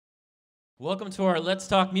Welcome to our Let's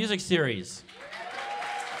Talk Music series.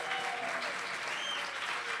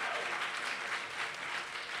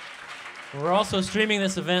 We're also streaming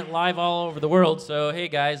this event live all over the world, so hey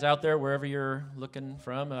guys out there, wherever you're looking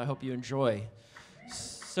from, I hope you enjoy.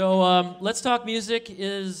 So Let's Talk Music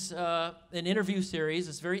is an interview series.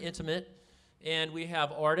 It's very intimate, and we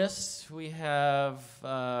have artists, we have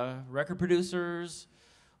record producers,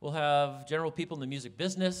 we'll have general people in the music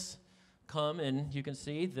business come, and you can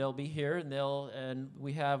see they'll be here, and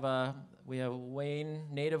we have Wayne.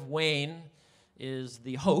 Native Wayne is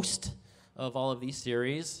the host of all of these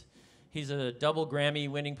series. He's a double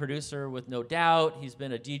Grammy-winning producer with No Doubt. He's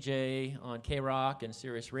been a DJ on K-Rock and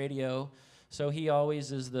Sirius Radio, so he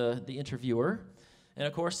always is the interviewer. And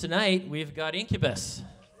of course tonight we've got Incubus,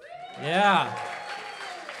 yeah,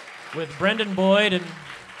 with Brendan Boyd and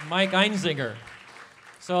Mike Einziger.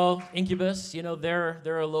 So Incubus, you know,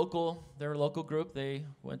 they're a local group. They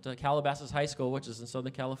went to Calabasas High School, which is in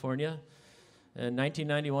Southern California. In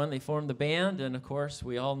 1991, they formed the band, and of course,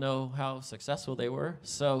 we all know how successful they were.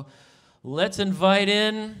 So let's invite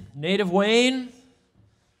in Native Wayne,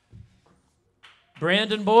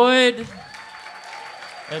 Brandon Boyd,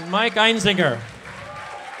 and Mike Einziger.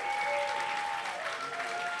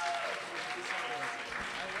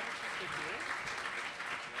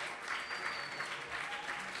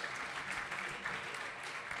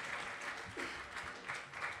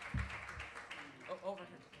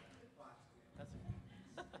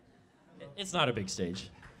 It's not a big stage.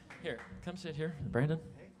 Here, come sit here, Brandon.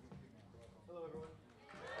 Hello, everyone.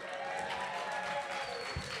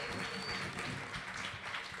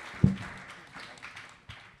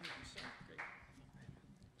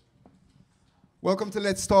 Welcome to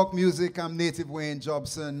Let's Talk Music. I'm Native Wayne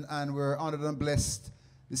Jobson, and we're honored and blessed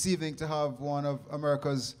this evening to have one of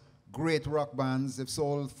America's great rock bands. They've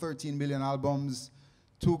sold 13 million albums,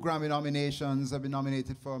 2 Grammy nominations, have been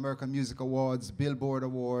nominated for American Music Awards, Billboard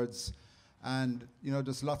Awards, and you know,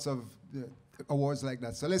 just lots of awards like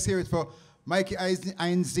that. So let's hear it for Mikey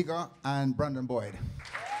Einziger and Brandon Boyd.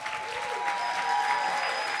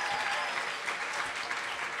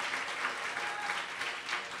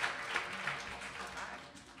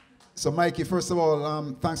 So Mikey, first of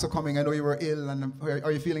all, thanks for coming. I know you were ill, and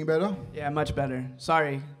are you feeling better? Yeah, much better.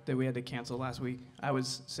 Sorry that we had to cancel last week. I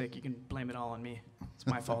was sick. You can blame it all on me. It's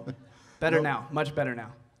my fault. Better now, much better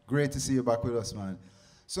now. Great to see you back with us, man.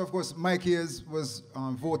 So, of course, Mikey was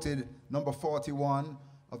voted number 41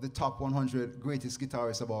 of the top 100 greatest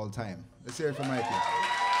guitarists of all time. Let's hear it for Mikey.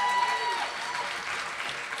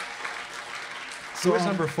 So, who is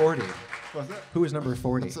number 40? What's that? Who is number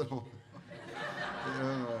 40? Yeah,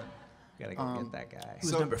 Gotta go get that guy.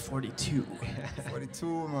 Who's number 42?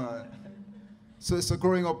 42, man. So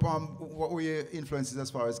growing up, what were your influences as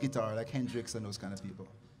far as guitar, like Hendrix and those kind of people?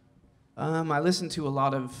 I listened to a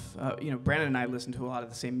lot of, Brandon and I listened to a lot of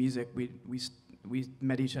the same music. We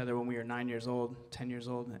met each other when we were 9 years old, 10 years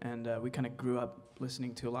old, and we kind of grew up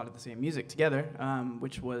listening to a lot of the same music together,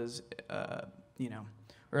 which was,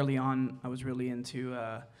 early on I was really into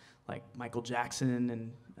like Michael Jackson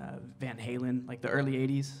and Van Halen, like the early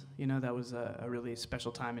 80s. You know, that was a really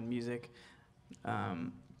special time in music.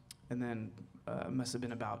 And then must have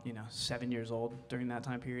been about, 7 years old during that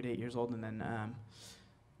time period, 8 years old, and then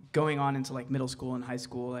going on into like middle school and high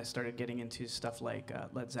school, I started getting into stuff like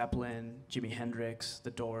Led Zeppelin, Jimi Hendrix,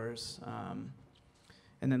 The Doors,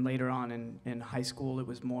 and then later on in high school, it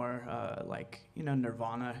was more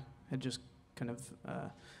Nirvana had just kind of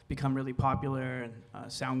become really popular, and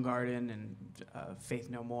Soundgarden and Faith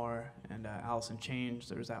No More and Alice in Chains.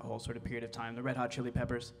 There was that whole sort of period of time. The Red Hot Chili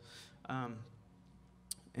Peppers, I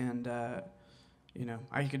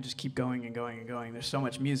could just keep going and going and going. There's so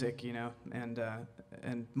much music,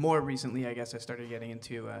 and more recently, I guess I started getting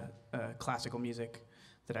into classical music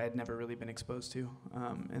that I had never really been exposed to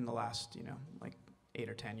in the last, 8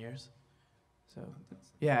 or 10 years. So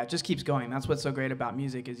yeah, it just keeps going. That's what's so great about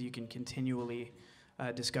music, is you can continually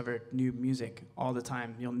discover new music all the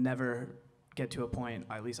time. You'll never get to a point,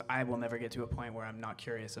 at least I will never get to a point where I'm not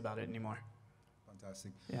curious about it anymore.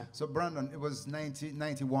 Fantastic. Yeah. So Brandon, it was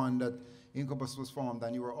 1991 that Incubus was formed,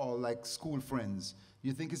 and you were all like school friends.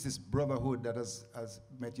 You think it's this brotherhood that has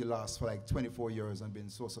made you last for like 24 years and been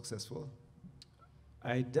so successful?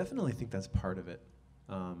 I definitely think that's part of it.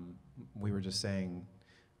 We were just saying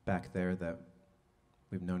back there that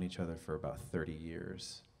we've known each other for about 30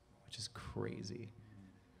 years, which is crazy.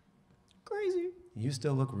 Crazy. You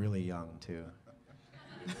still look really young, too.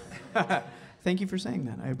 Thank you for saying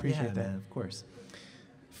that. I appreciate that. Man, of course.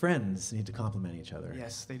 Friends need to compliment each other.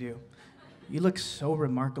 Yes, they do. You look so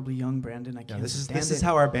remarkably young, Brandon. I can't stand it. This is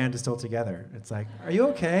how our band is still together. It's like, are you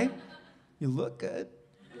okay? You look good.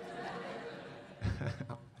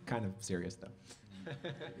 Kind of serious though.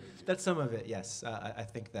 That's some of it. Yes, I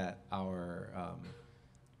think that our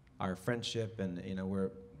friendship and we're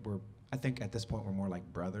I think at this point we're more like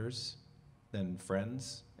brothers than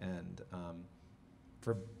friends, and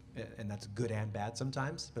that's good and bad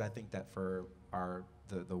sometimes. But I think that for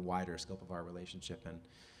the wider scope of our relationship, and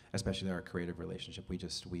especially our creative relationship,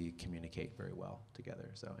 we communicate very well together.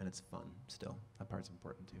 So, and it's fun still. That part's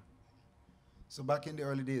important too. So back in the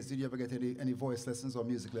early days, did you ever get any voice lessons or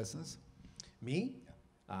music lessons? Me? Yeah.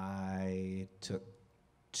 I took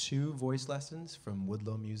 2 voice lessons from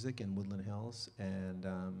Woodlow Music in Woodland Hills, and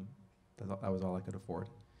that was all I could afford.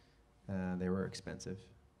 They were expensive,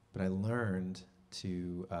 but I learned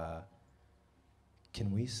to. Can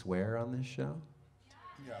we swear on this show?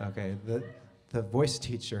 Yeah. Okay. The voice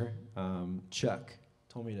teacher, Chuck,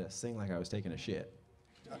 told me to sing like I was taking a shit.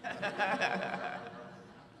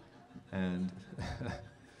 And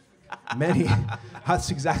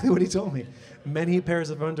that's exactly what he told me. Many pairs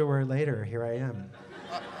of underwear later, here I am.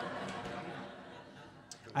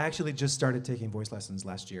 I actually just started taking voice lessons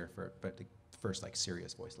last year, but the first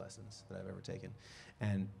serious voice lessons that I've ever taken.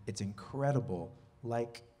 And it's incredible,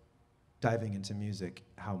 like diving into music,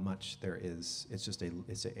 how much there is. It's just a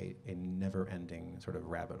never-ending sort of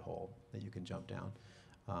rabbit hole that you can jump down.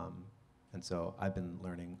 And so I've been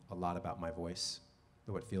learning a lot about my voice,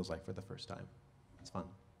 what it feels like for the first time. It's fun.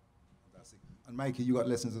 Fantastic. And Mikey, you got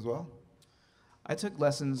lessons as well? I took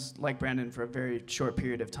lessons like Brandon for a very short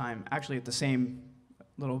period of time, actually at the same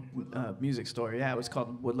little music store. Yeah, it was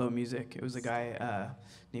called Woodlow Music. It was a guy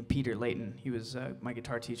named Peter Layton. He was my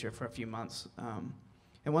guitar teacher for a few months.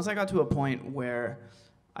 And once I got to a point where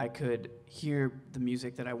I could hear the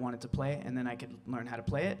music that I wanted to play, and then I could learn how to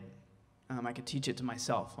play it, I could teach it to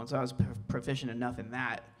myself. Once I was proficient enough in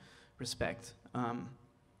that respect,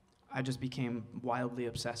 I just became wildly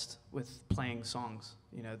obsessed with playing songs,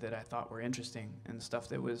 that I thought were interesting and stuff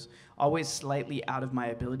that was always slightly out of my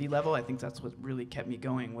ability level. I think that's what really kept me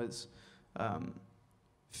going, was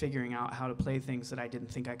figuring out how to play things that I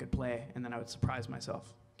didn't think I could play, and then I would surprise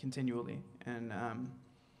myself continually. And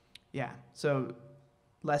so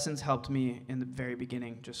lessons helped me in the very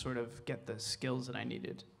beginning just sort of get the skills that I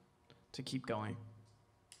needed to keep going.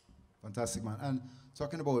 Fantastic, man. And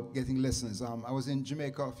talking about getting lessons, I was in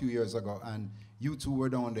Jamaica a few years ago, and you two were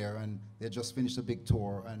down there, and they just finished a big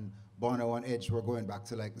tour, and Bono and Edge were going back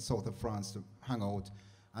to the south of France to hang out.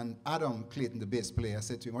 And Adam Clayton, the bass player, I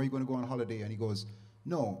said to him, "Are you going to go on holiday?" And he goes,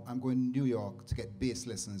 "No, I'm going to New York to get bass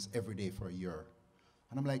lessons every day for a year."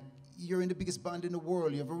 And I'm like, "You're in the biggest band in the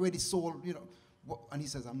world. You've already sold, And he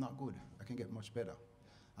says, "I'm not good. I can get much better."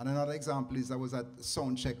 And another example is I was at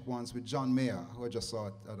Soundcheck once with John Mayer, who I just saw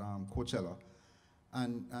at Coachella.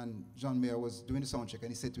 And John Mayer was doing the soundcheck, and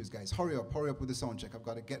he said to his guys, hurry up with the soundcheck. I've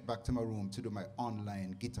got to get back to my room to do my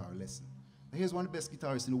online guitar lesson. Now, here's one of the best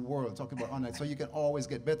guitarists in the world talking about online, so you can always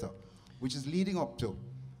get better, which is leading up to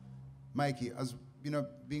Mikey, as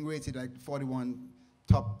being rated like 41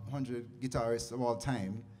 top 100 guitarists of all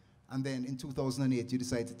time. And then in 2008, you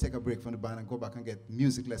decided to take a break from the band and go back and get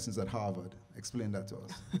music lessons at Harvard. Explain that to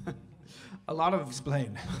us. A lot of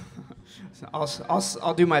explain.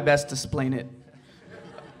 I'll do my best to explain it.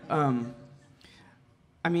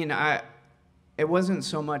 It wasn't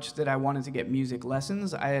so much that I wanted to get music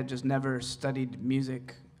lessons. I had just never studied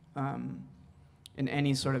music in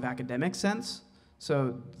any sort of academic sense.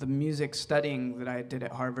 So the music studying that I did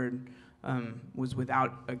at Harvard was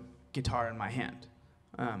without a guitar in my hand.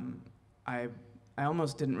 I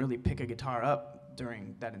almost didn't really pick a guitar up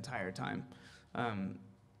during that entire time.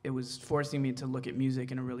 It was forcing me to look at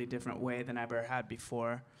music in a really different way than I've ever had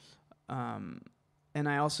before. And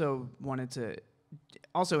I also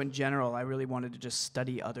in general, I really wanted to just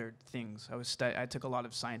study other things. I took a lot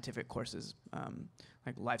of scientific courses,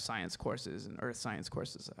 like life science courses and earth science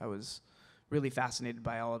courses. I was really fascinated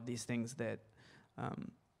by all of these things that,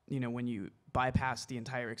 when you bypass the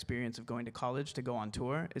entire experience of going to college to go on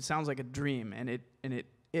tour, it sounds like a dream, and it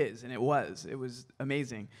is, and it was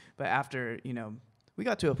amazing. But after, we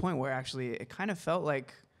got to a point where actually it kind of felt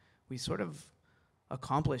like we sort of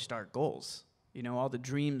accomplished our goals. All the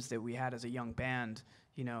dreams that we had as a young band,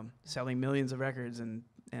 selling millions of records and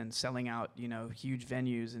selling out, huge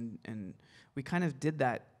venues, and we kind of did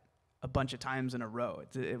that a bunch of times in a row.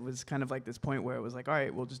 It was kind of like this point where it was like, all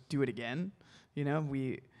right, we'll just do it again.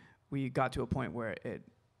 We got to a point where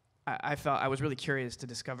I felt I was really curious to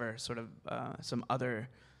discover sort of some other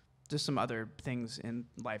things in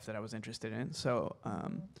life that I was interested in. So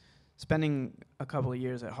spending a couple of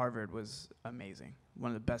years at Harvard was amazing. One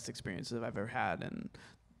of the best experiences I've ever had, and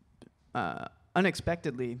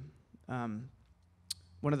unexpectedly,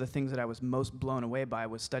 one of the things that I was most blown away by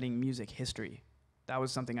was studying music history. That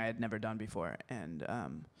was something I had never done before, and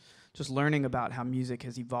just learning about how music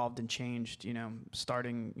has evolved and changed.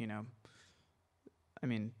 Starting, I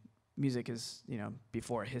mean, music is,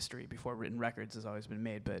 before history, before written records has always been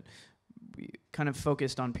made, but we kind of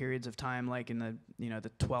focused on periods of time like in the,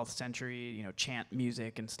 the 12th century, chant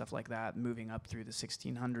music and stuff like that, moving up through the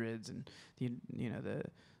 1600s and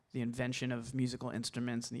the invention of musical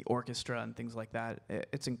instruments and the orchestra and things like that.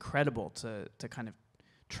 It's incredible to kind of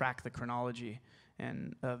track the chronology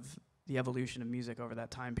and of the evolution of music over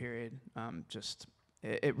that time period.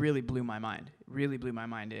 It really blew my mind. It really blew my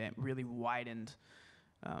mind. It really widened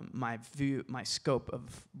my view, my scope of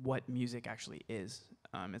what music actually is.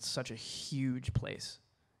 It's such a huge place,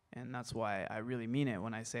 and that's why I really mean it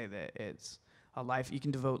when I say that it's a life. You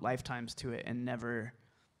can devote lifetimes to it and never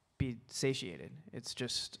be satiated. It's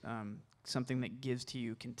just something that gives to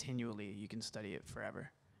you continually. You can study it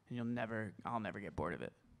forever, and I'll never get bored of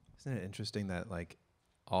it. Isn't it interesting that like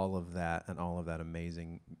all of that and all of that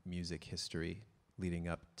amazing music history leading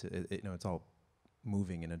up to it, it's all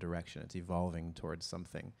moving in a direction. It's evolving towards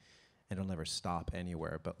something, and it'll never stop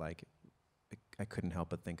anywhere. But like, I couldn't help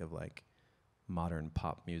but think of like modern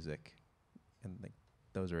pop music, and like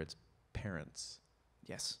those are its parents.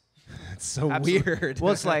 Yes, it's so weird.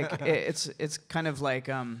 Well, it's like it's kind of like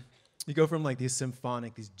you go from like these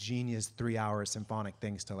genius 3-hour symphonic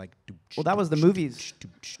things to like. Well, that was the movies.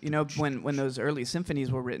 When those early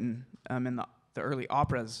symphonies were written, and the early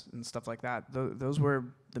operas and stuff like that. Those were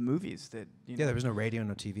the movies that. Yeah, there was no radio,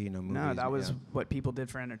 no TV, no movies. No, that was what people did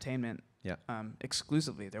for entertainment. Yeah.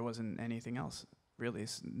 Exclusively, there wasn't anything else really.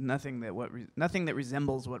 Nothing that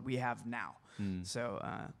resembles what we have now. So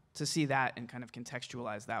to see that and kind of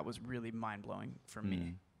contextualize that was really mind blowing for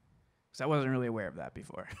me, because I wasn't really aware of that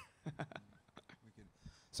before.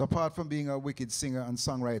 So apart from being a wicked singer and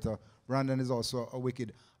songwriter, Brandon is also a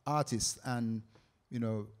wicked artist and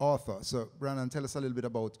author. So Brandon, tell us a little bit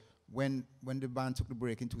about when the band took the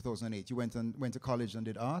break in 2008. You went to college and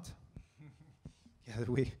did art. Yeah,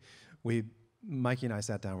 we Mikey and I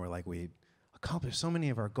sat down. We're like, we accomplished so many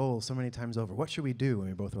of our goals so many times over. What should we do? And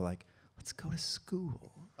we both were like, let's go to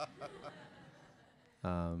school.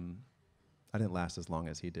 I didn't last as long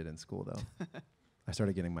as he did in school, though. I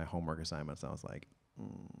started getting my homework assignments, and I was like,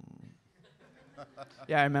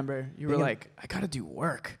 Yeah, I remember you were like, I gotta do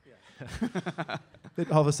work. Yeah.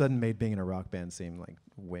 It all of a sudden made being in a rock band seem like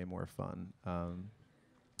way more fun.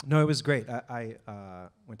 No, it was great. I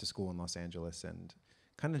went to school in Los Angeles and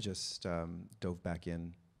kind of just dove back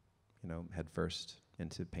in, head first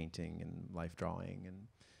into painting and life drawing and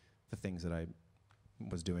the things that I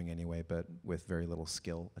was doing anyway, but with very little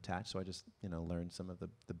skill attached. So I just, learned some of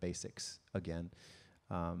the basics again.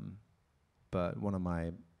 But one of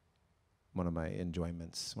my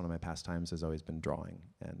enjoyments, one of my pastimes has always been drawing.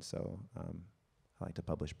 And so I like to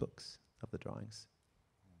publish books of the drawings.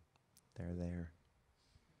 They're there.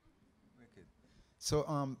 Wicked.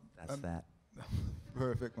 So that's that.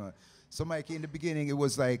 Perfect, man. So Mikey, in the beginning, it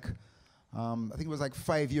was like, I think it was like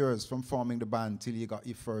 5 years from forming the band till you got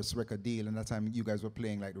your first record deal, and that time you guys were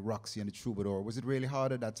playing like the Roxy and the Troubadour. Was it really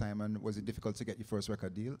hard at that time, and was it difficult to get your first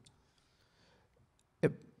record deal?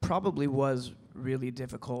 It probably was really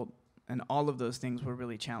difficult, and all of those things were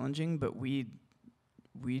really challenging, but we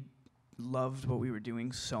loved what we were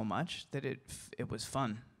doing so much that it was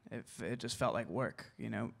fun. It just felt like work,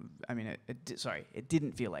 I mean, it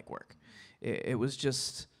didn't feel like work. It was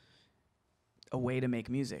just a way to make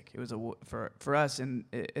music. It was for us, and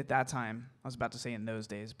at that time, I was about to say in those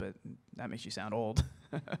days, but that makes you sound old.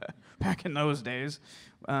 Back in those days,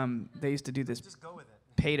 they used to do this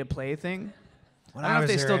pay-to-play thing. When I don't know if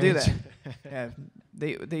they still do that. Yeah.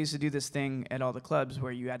 Yeah, they used to do this thing at all the clubs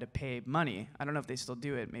where you had to pay money. I don't know if they still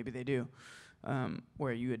do it. Maybe they do.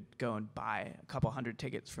 Where you would go and buy a couple hundred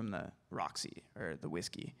tickets from the Roxy or the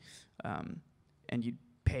Whiskey, and you'd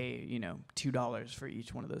pay $2 for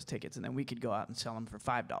each one of those tickets, and then we could go out and sell them for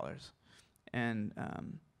 $5, and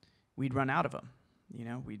we'd run out of them.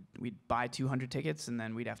 We'd buy 200 tickets, and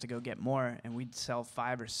then we'd have to go get more, and we'd sell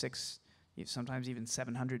 5 or 6, sometimes even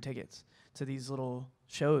 700 tickets to these little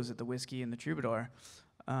shows at the Whiskey and the Troubadour.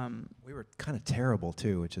 We were kind of terrible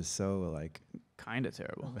too, which is so like kind of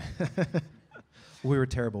terrible. We were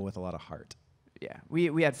terrible with a lot of heart. Yeah,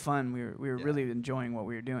 we had fun. We were really enjoying what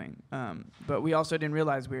we were doing. But we also didn't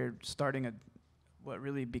realize we were starting what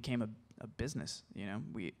really became a business.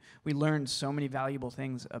 We learned so many valuable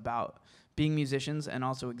things about being musicians and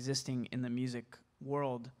also existing in the music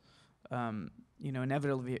world.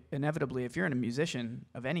 Inevitably, if you're a musician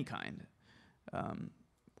of any kind,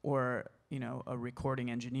 or you know, a recording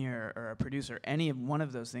engineer or a producer, any of one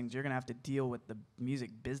of those things, you're gonna have to deal with the music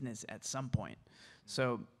business at some point.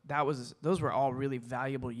 So those were all really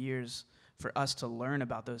valuable years for us to learn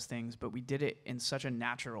about those things, but we did it in such a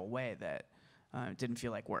natural way that it didn't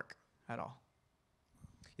feel like work at all.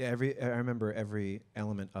 Yeah, I remember every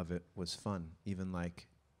element of it was fun. Even like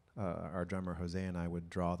our drummer Jose and I would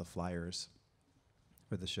draw the flyers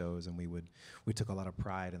for the shows, and we took a lot of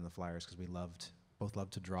pride in the flyers because we both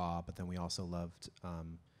loved to draw, but then we also loved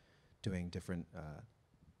doing different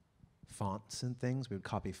fonts and things. We would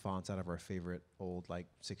copy fonts out of our favorite old like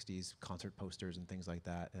 60s concert posters and things like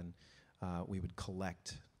that, and we would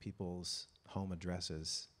collect people's home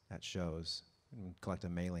addresses at shows and collect a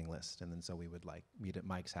mailing list, and then so we would like meet at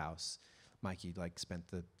Mike's house. Mikey like spent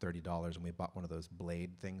the $30 and we bought one of those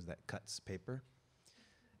blade things that cuts paper,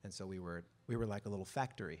 and so we were like a little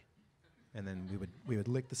factory. And then we would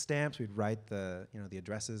lick the stamps, we'd write the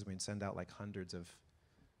addresses, we'd send out like hundreds of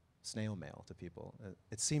snail mail to people.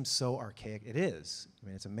 It seems so archaic. It is. I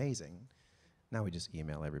mean, it's amazing. Now we just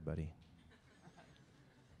email everybody.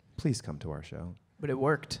 Please come to our show. But it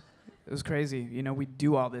worked. It was crazy. You know, we'd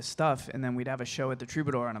do all this stuff, and then we'd have a show at the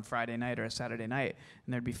Troubadour on a Friday night or a Saturday night,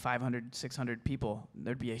 and there'd be 500, 600 people.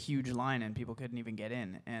 There'd be a huge line, and people couldn't even get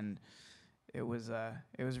in. And it was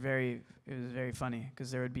very funny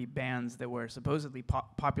because there would be bands that were supposedly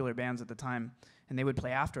popular bands at the time, and they would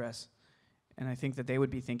play after us. And I think that they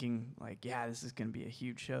would be thinking like, yeah, this is going to be a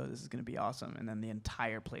huge show. This is going to be awesome. And then the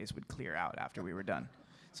entire place would clear out after we were done.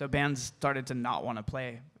 So bands started to not want to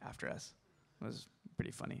play after us. It was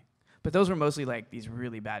pretty funny. But those were mostly like these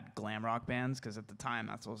really bad glam rock bands because at the time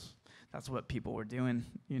that's what people were doing,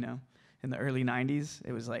 you know. In the early 90s,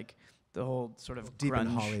 it was like the whole sort of deep grunge. in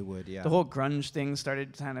Hollywood, yeah. The whole grunge thing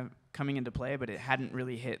started kind of coming into play, but it hadn't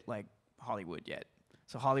really hit like Hollywood yet.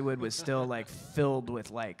 So Hollywood was still like filled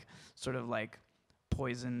with like sort of like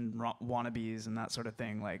Poison wannabes and that sort of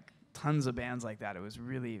thing, like tons of bands like that. It was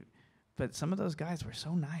really, but some of those guys were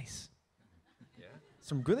so nice. Yeah.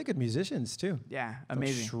 Some really good musicians too. Yeah,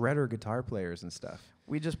 amazing. Shredder guitar players and stuff.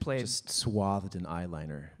 We just played. Just swathed in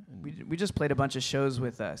eyeliner. We just played a bunch of shows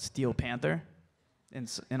with Steel Panther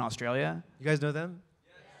in Australia. You guys know them?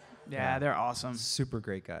 Yeah, they're awesome. Super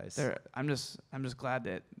great guys. I'm just glad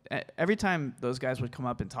that every time those guys would come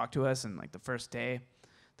up and talk to us, and like the first day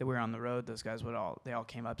that we were on the road, those guys they all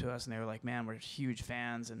came up to us and they were like, "Man, we're huge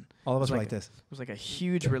fans." And all of us were like this. It was like a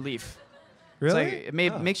huge relief. Really? It's like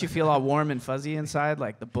it makes you feel all warm and fuzzy inside.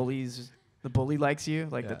 Like the bully likes you,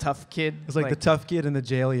 like the tough kid. It's like the tough kid in the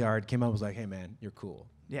jail yard came up and was like, "Hey man, you're cool."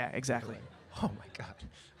 Yeah, exactly. Oh my God.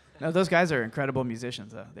 No, those guys are incredible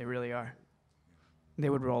musicians, though. They really are. They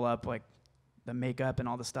would roll up like the makeup and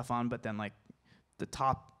all the stuff on, but then like the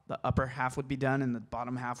upper half would be done, and the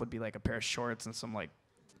bottom half would be like a pair of shorts and some like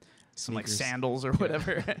sandals or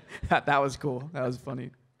whatever. That was cool. That was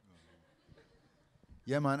funny.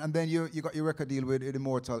 Yeah, man. And then you got your record deal with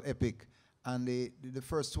Immortal Epic, and the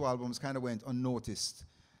first two albums kind of went unnoticed.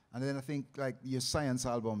 And then I think like your Science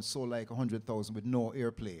album sold like 100,000 with no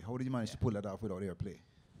airplay. How did you manage to pull that off without airplay?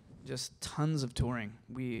 Just tons of touring.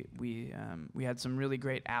 We had some really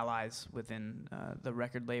great allies within the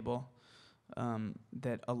record label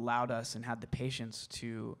that allowed us and had the patience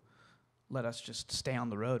to let us just stay on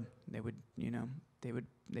the road.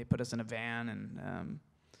 They put us in a van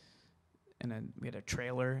and we had a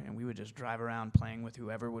trailer, and we would just drive around playing with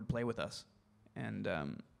whoever would play with us. And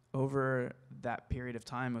over that period of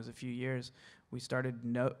time, it was a few years, we started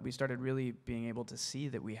really being able to see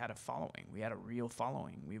that we had a following. We had a real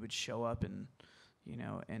following. We would show up in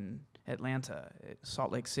Atlanta,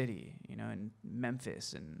 Salt Lake City, in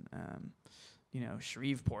Memphis, and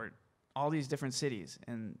Shreveport, all these different cities,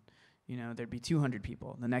 and there'd be 200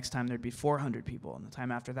 people. The next time there'd be 400 people, and the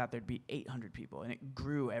time after that there'd be 800 people, and it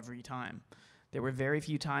grew every time. There were very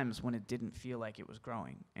few times when it didn't feel like it was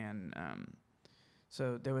growing, and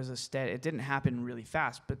so there was it didn't happen really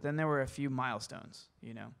fast, but then there were a few milestones,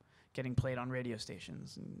 getting played on radio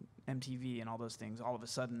stations and MTV and all those things. All of a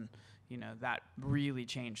sudden, that really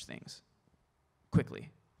changed things quickly.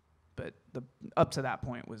 But up to that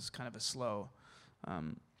point was kind of a slow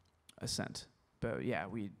ascent. But yeah,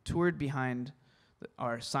 we toured behind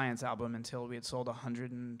our Science album until we had sold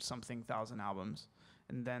 100 and something thousand albums.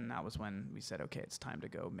 And then that was when we said, okay, it's time to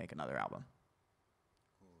go make another album.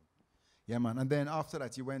 Yeah, man. And then after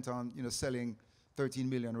that, you went on, selling 13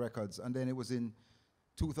 million records. And then it was in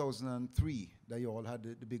 2003 that you all had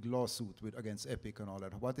the big lawsuit against Epic and all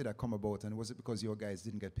that. What did that come about? And was it because your guys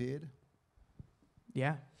didn't get paid?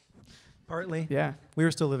 Yeah. Partly. Yeah. We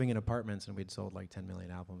were still living in apartments, and we'd sold like 10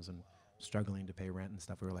 million albums, and struggling to pay rent and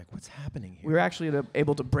stuff. We were like, what's happening here? We were actually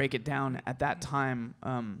able to break it down at that time.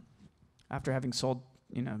 After having sold,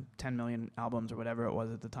 10 million albums or whatever it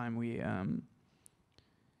was at the time, we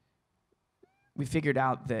figured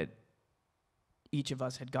out that each of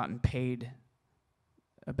us had gotten paid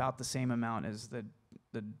about the same amount as the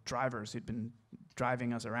drivers who'd been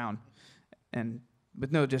driving us around. And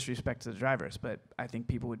with no disrespect to the drivers, but I think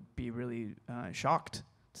people would be really shocked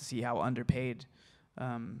to see how underpaid,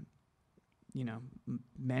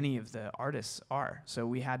 many of the artists are. So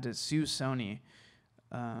we had to sue Sony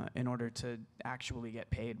in order to actually get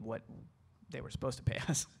paid what they were supposed to pay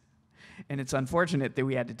us. And it's unfortunate that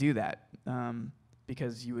we had to do that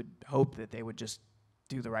because you would hope that they would just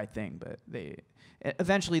do the right thing, but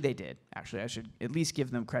eventually they did. Actually, I should at least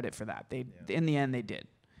give them credit for that. In the end, they did.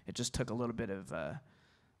 It just took a little bit of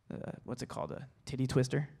what's it called, a titty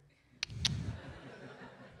twister?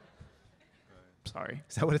 Sorry.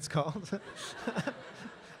 Is that what it's called?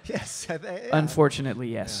 Yes. Unfortunately,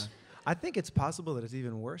 yes. Yeah. I think it's possible that it's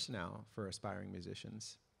even worse now for aspiring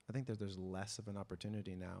musicians. I think that there's less of an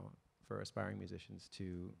opportunity now for aspiring musicians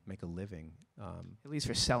to make a living. At least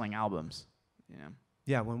for selling albums.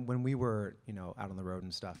 Yeah, when we were, out on the road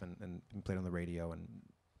and stuff and played on the radio and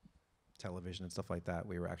television and stuff like that,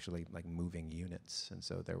 we were actually like moving units. And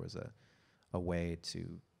so there was a way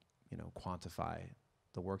to, quantify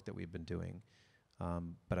the work that we've been doing.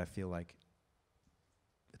 But I feel like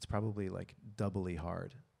it's probably like doubly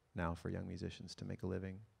hard now for young musicians to make a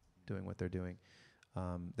living doing what they're doing.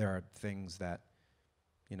 There are things that,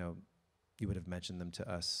 you would have mentioned them to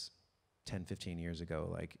us 10, 15 years ago,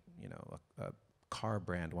 like, a car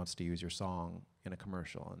brand wants to use your song in a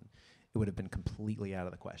commercial, and it would have been completely out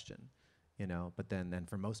of the question, but then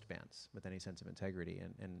for most bands with any sense of integrity,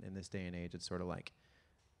 and in this day and age, it's sort of like,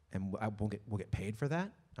 and we'll get paid for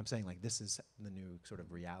that. I'm saying, like, this is the new sort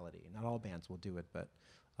of reality. Not all bands will do it, but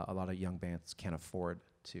a lot of young bands can't afford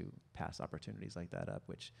to pass opportunities like that up,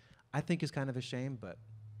 which I think is kind of a shame, but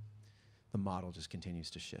the model just continues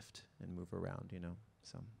to shift and move around,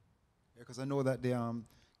 so. Yeah, because I know that the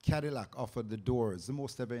Cadillac offered the Doors, the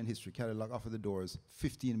most ever in history. Cadillac offered the Doors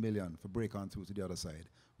 15 million for Break On Through to the Other Side,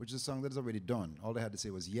 which is a song that is already done. All they had to say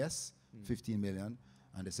was yes, 15 million,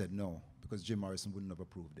 and they said no, because Jim Morrison wouldn't have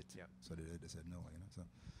approved it. Yeah. So they said no, so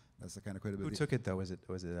that's the kind of credibility. Who took it though? Was it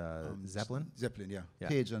Zeppelin? Zeppelin, yeah. Yeah.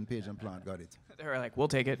 Page and Plant got it. They were like, we'll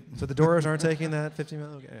take it. So the Doors aren't taking that 15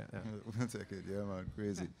 million? Okay, yeah. We'll take it, yeah, man,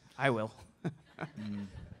 crazy. I will.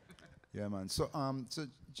 Yeah, man. So,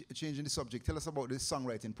 changing the subject, tell us about the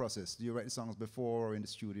songwriting process. Do you write the songs before or in the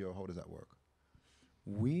studio? How does that work?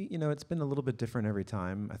 It's been a little bit different every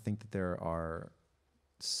time. I think that there are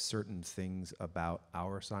certain things about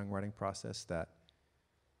our songwriting process that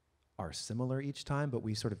are similar each time, but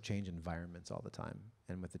we sort of change environments all the time.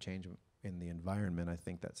 And with the change in the environment, I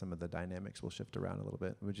think that some of the dynamics will shift around a little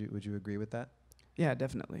bit. Would you agree with that? Yeah,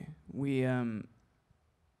 definitely. We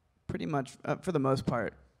pretty much, for the most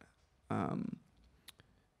part,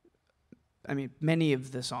 many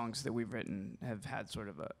of the songs that we've written have had sort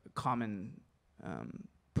of a common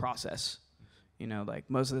process. Like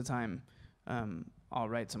most of the time, I'll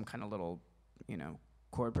write some kind of little,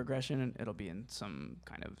 chord progression, and it'll be in some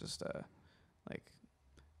kind of just a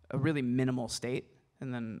really minimal state,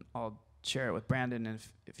 and then I'll share it with Brandon, and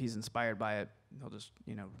if he's inspired by it, he'll just,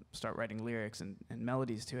 start writing lyrics and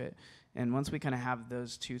melodies to it. And once we kind of have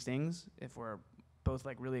those two things, if we're both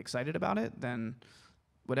like really excited about it, then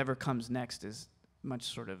whatever comes next is much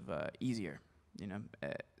sort of easier.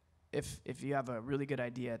 If you have a really good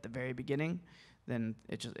idea at the very beginning, then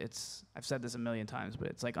it's I've said this a million times, but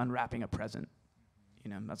it's like unwrapping a present.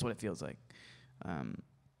 That's what it feels like.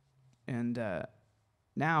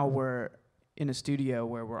 Now we're in a studio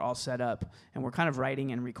where we're all set up and we're kind of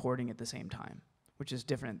writing and recording at the same time, which is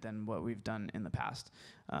different than what we've done in the past.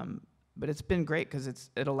 But it's been great because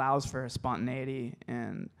it allows for spontaneity,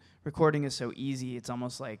 and recording is so easy. That's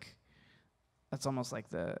almost like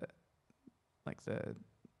the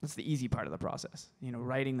easy part of the process.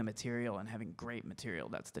 Writing the material and having great material,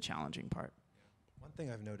 that's the challenging part. One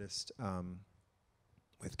thing I've noticed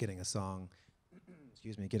with getting a song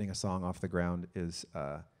off the ground is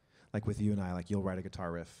like with you and I, like you'll write a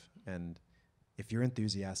guitar riff, and if you're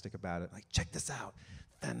enthusiastic about it, like check this out,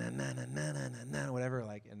 whatever,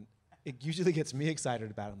 like, and it usually gets me excited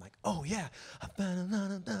about it. I'm like, oh yeah,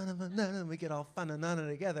 we get all fun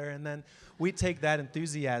together, and then we take that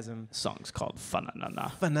enthusiasm. The song's called Fun-na-na-na.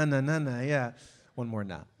 Fun-na-na-na, yeah. One more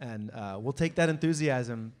now. And we'll take that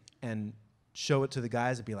enthusiasm and show it to the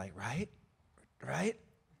guys and be like, right?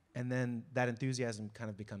 And then that enthusiasm kind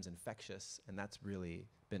of becomes infectious, and that's really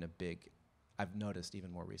been a big, I've noticed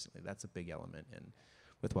even more recently. That's a big element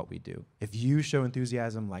with what we do. If you show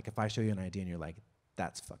enthusiasm, like if I show you an idea and you're like,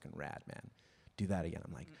 that's fucking rad, man. Do that again.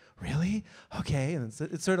 I'm like, really? Okay. And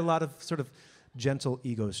it's sort of a lot of sort of gentle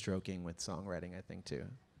ego stroking with songwriting, I think, too.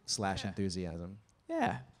 / enthusiasm.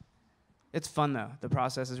 Yeah. It's fun, though. The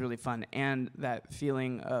process is really fun. And that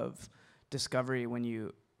feeling of discovery when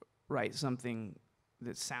you write something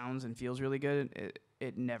that sounds and feels really good,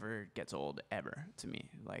 it never gets old, ever, to me.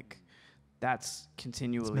 Like, that's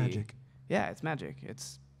continually... It's magic. Yeah, it's magic.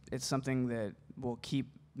 It's something that will keep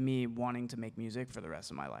me wanting to make music for the rest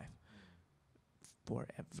of my life.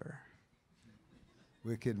 Forever.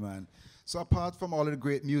 Wicked, man. So apart from all of the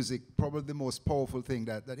great music, probably the most powerful thing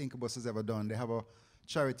that Incubus has ever done, they have a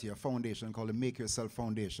charity, a foundation called the Make Yourself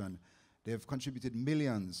Foundation. They've contributed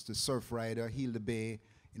millions to Surfrider, Heal the Bay.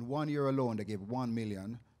 In 1 year alone, they gave 1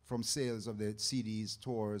 million from sales of the CDs,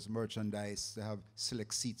 tours, merchandise. They have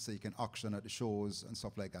select seats that you can auction at the shows and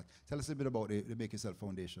stuff like that. Tell us a bit about the Make Yourself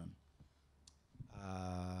Foundation.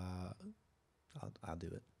 I'll do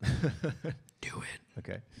it. Do it.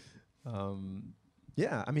 Okay.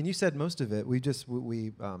 Yeah, I mean, you said most of it. We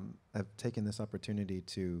have taken this opportunity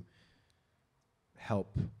to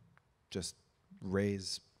help just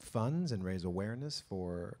raise funds and raise awareness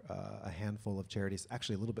for a handful of charities.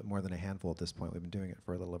 Actually, a little bit more than a handful at this point. We've been doing it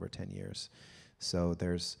for a little over 10 years. So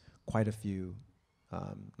there's quite a few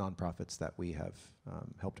nonprofits that we have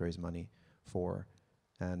helped raise money for,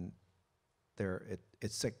 and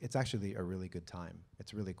it's actually a really good time.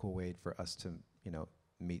 It's a really cool way for us to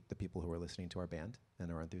meet the people who are listening to our band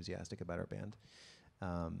and are enthusiastic about our band.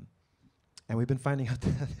 And we've been finding out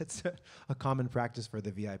that it's a common practice for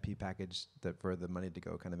the VIP package for the money to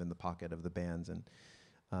go kind of in the pocket of the bands, and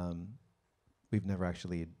we've never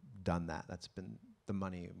actually done that. That's been the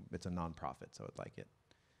money. It's a nonprofit, so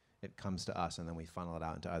it comes to us, and then we funnel it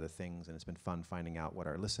out into other things. And it's been fun finding out what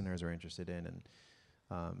our listeners are interested in,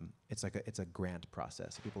 and it's a grant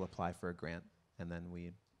process. People apply for a grant, and then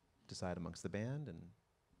we decide amongst the band, and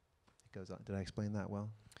it goes on. Did I explain that well?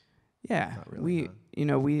 Yeah, Not really,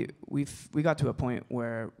 we got to a point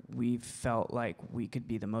where we felt like we could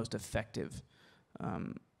be the most effective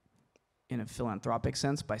in a philanthropic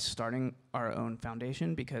sense by starting our own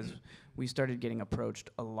foundation, because we started getting approached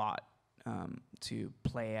a lot to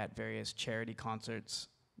play at various charity concerts,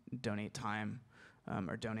 donate time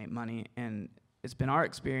or donate money, and it's been our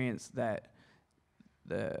experience that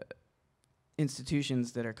the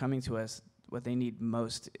institutions that are coming to us, what they need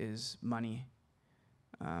most is money.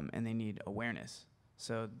 And they need awareness.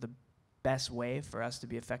 So the best way for us to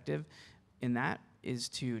be effective in that is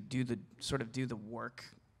to do the work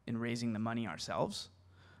in raising the money ourselves.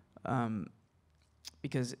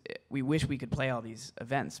 Because we wish we could play all these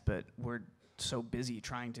events, but we're so busy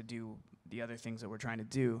trying to do the other things that we're trying to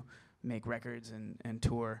do, make records and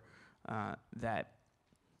tour, that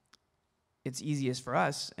it's easiest for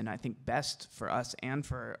us, and I think best for us and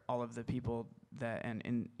for all of the people that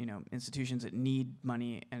institutions that need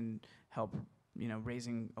money and help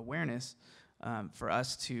raising awareness, for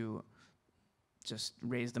us to just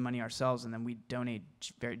raise the money ourselves, and then we donate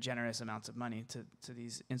very generous amounts of money to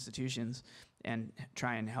these institutions and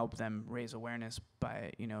try and help them raise awareness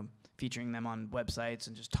by featuring them on websites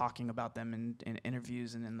and just talking about them in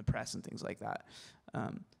interviews and in the press and things like that.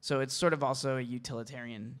 So it's sort of also a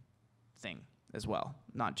utilitarian thing as well,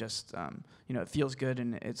 not just it feels good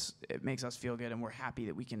and it makes us feel good and we're happy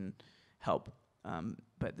that we can help,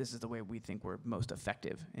 but this is the way we think we're most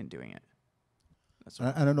effective in doing it.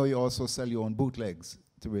 And I know you also sell your own bootlegs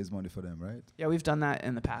to raise money for them, right? Yeah, we've done that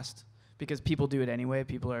in the past because people do it anyway.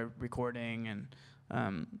 People are recording,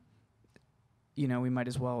 and we might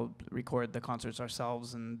as well record the concerts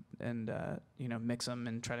ourselves and mix them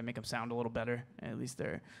and try to make them sound a little better. At least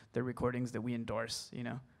they're recordings that we endorse.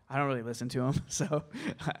 I don't really listen to them, so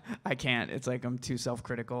I can't. It's like I'm too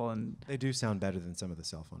self-critical, and they do sound better than some of the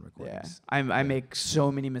cell phone recordings. Yeah, I make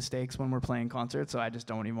so many mistakes when we're playing concerts, so I just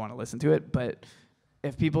don't even want to listen to it. But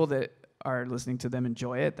if people that are listening to them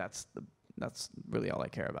enjoy it, that's really all I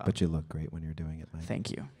care about. But you look great when you're doing it, Mike.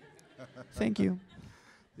 Thank you. Thank you.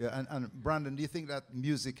 Yeah, and Brandon, do you think that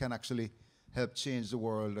music can actually help change the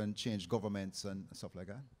world and change governments and stuff like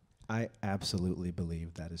that? I absolutely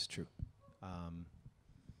believe that is true.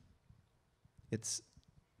 It's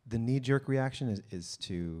the knee-jerk reaction is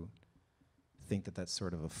to think that that's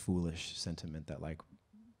sort of a foolish sentiment that like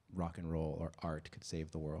rock and roll or art could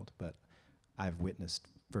save the world. But I've witnessed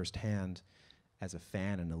firsthand as a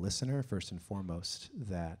fan and a listener, first and foremost,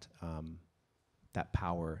 that that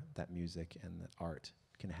power that music and that art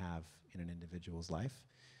can have in an individual's life.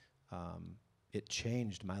 it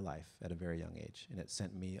changed my life at a very young age, and it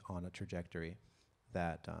sent me on a trajectory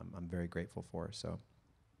that I'm very grateful for. So,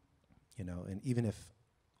 you know, and even if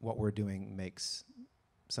what we're doing makes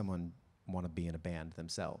someone want to be in a band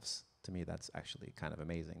themselves, to me that's actually kind of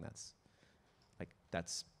amazing.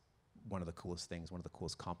 That's one of the coolest things, one of the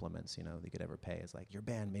coolest compliments, you know, you could ever pay is like, your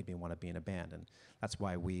band made me want to be in a band. And that's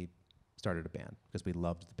why we started a band, because we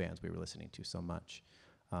loved the bands we were listening to so much.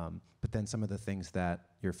 But then some of the things that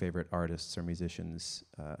your favorite artists or musicians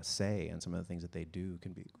say and some of the things that they do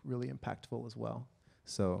can be really impactful as well.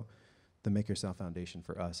 So the Make Yourself Foundation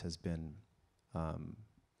for us has been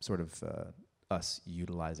us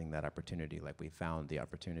utilizing that opportunity. Like, we found the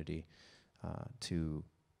opportunity to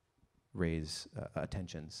raise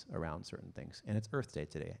attentions around certain things. And it's Earth Day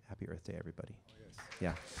today. Happy Earth Day, everybody. Oh,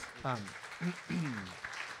 yes. Yeah.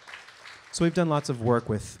 So we've done lots of work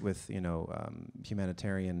with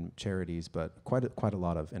humanitarian charities, but quite a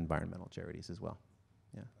lot of environmental charities as well.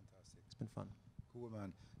 Yeah. Fantastic. It's been fun. Cool,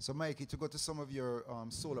 man. So, Mikey, to go to some of your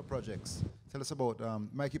solo projects, tell us about,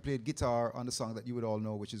 Mikey played guitar on the song that you would all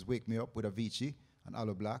know, which is Wake Me Up with Avicii and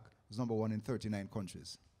Aloe Black. It was #1 in 39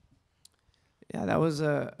 countries. Yeah, that was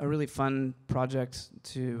a really fun project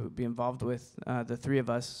to be involved with. The three of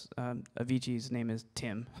us, Avicii's name is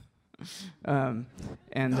Tim. Aloe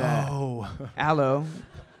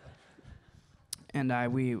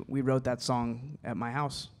and we wrote that song at my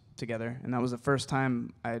house together, and that was the first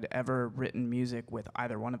time I'd ever written music with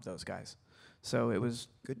either one of those guys. So it was...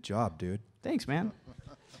 Good job, dude. Thanks, man.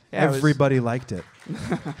 Yeah, everybody liked it.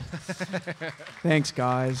 Thanks,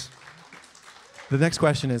 guys. The next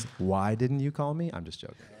question is, why didn't you call me? I'm just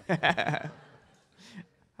joking. I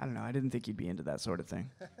don't know. I didn't think you'd be into that sort of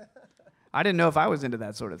thing. I didn't know if I was into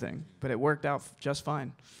that sort of thing, but it worked out just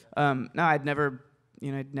fine. No, I'd never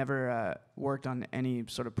worked on any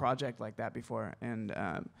sort of project like that before. And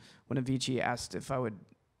when Avicii asked if I would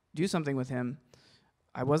do something with him,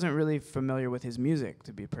 I wasn't really familiar with his music,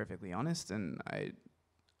 to be perfectly honest. And I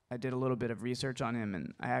did a little bit of research on him,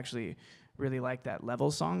 and I actually really liked that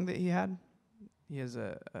Level song that he had. He has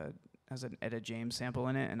has an Etta James sample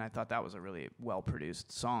in it, and I thought that was a really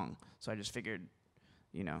well-produced song. So I just figured,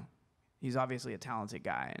 you know, he's obviously a talented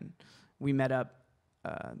guy, and we met up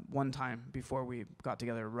one time before we got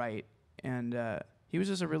together to write, and he was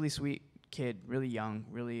just a really sweet kid, really young,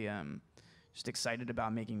 really just excited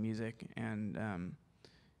about making music, and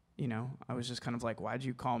you know, I was just kind of like, why'd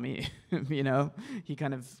you call me? You know, he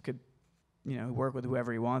kind of could, you know, work with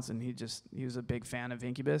whoever he wants, and he was a big fan of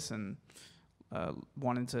Incubus, and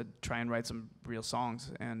wanted to try and write some real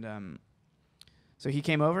songs, and so he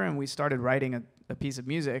came over and we started writing a piece of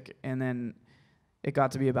music, and then it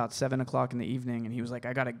got to be about 7 o'clock in the evening, and he was like,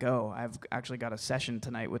 I gotta go. I've actually got a session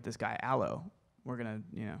tonight with this guy, Aloe. We're gonna,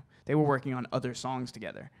 you know, they were working on other songs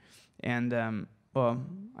together. And, well,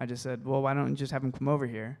 I just said, well, why don't you just have him come over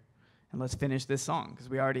here and let's finish this song? Because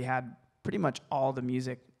we already had pretty much all the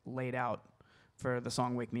music laid out for the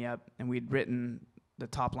song Wake Me Up, and we'd written the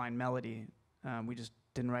top line melody. We just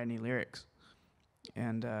didn't write any lyrics.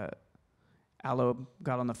 And Aloe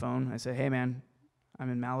got on the phone. I said, hey, man,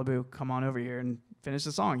 I'm in Malibu. Come on over here and finish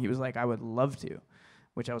the song. He was like, I would love to,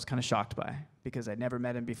 which I was kind of shocked by because I'd never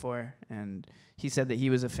met him before. And he said that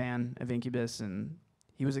he was a fan of Incubus, and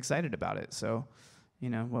he was excited about it. So, you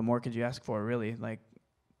know, what more could you ask for, really? Like,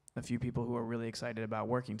 a few people who are really excited about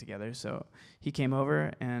working together. So he came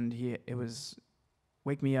over, and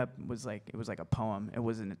Wake Me Up was like a poem. It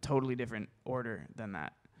was in a totally different order than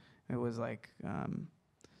that. It was like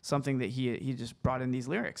something that he just brought in these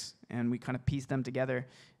lyrics, and we kind of pieced them together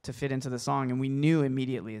to fit into the song. And we knew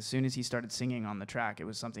immediately, as soon as he started singing on the track, it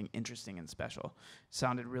was something interesting and special. It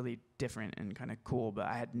sounded really different and kind of cool, but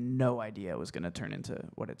I had no idea it was going to turn into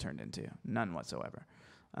what it turned into. None whatsoever.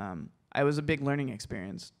 It was a big learning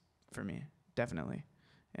experience for me, definitely,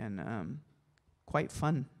 and quite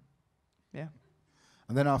fun. Yeah.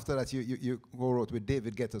 And then after that, you wrote with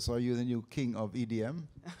David Guetta. So are you the new king of EDM?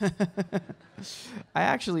 I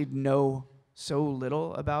actually know so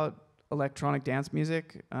little about electronic dance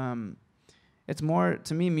music. It's more,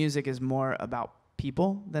 to me, music is more about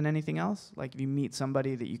people than anything else. Like, if you meet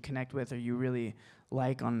somebody that you connect with or you really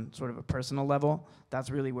like on sort of a personal level, that's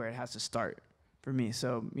really where it has to start for me.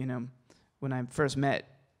 So, you know, when I first met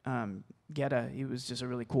Guetta, he was just a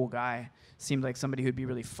really cool guy. Seemed like somebody who'd be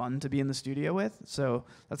really fun to be in the studio with. So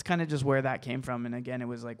that's kind of just where that came from. And again, it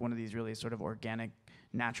was like one of these really sort of organic,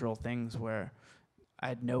 natural things where I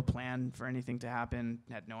had no plan for anything to happen,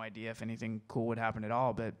 had no idea if anything cool would happen at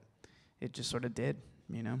all, but it just sort of did.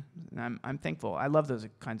 you know. And I'm thankful. I love those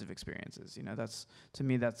kinds of experiences, you know. That's, to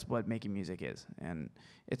me, that's what making music is. And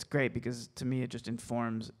it's great because to me it just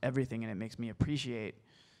informs everything, and it makes me appreciate,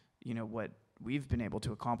 you know, what we've been able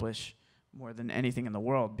to accomplish more than anything in the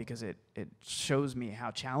world, because it shows me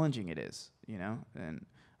how challenging it is, you know. And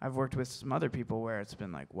I've worked with some other people where it's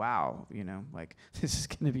been like, wow, you know, like this is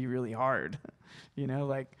going to be really hard, you know,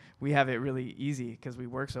 like we have it really easy because we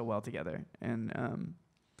work so well together. And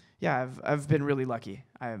yeah, I've been really lucky.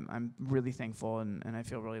 I'm really thankful, and I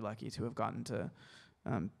feel really lucky to have gotten to,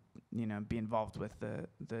 you know, be involved with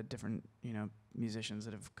the different, you know, musicians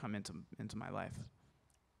that have come into my life.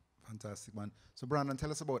 Fantastic, man. So, Brandon, tell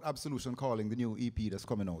us about Absolution Calling, the new EP that's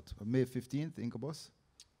coming out. May 15th, Incubus?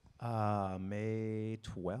 May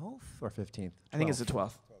 12th or 15th? I think it's the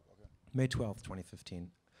 12th. May 12th, 2015.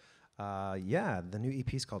 Yeah, the new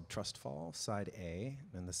EP is called Trustfall, Side A.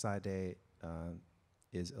 And the Side A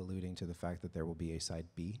is alluding to the fact that there will be a Side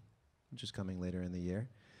B, which is coming later in the year.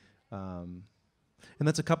 And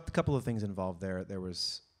that's a couple of things involved there.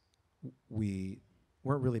 We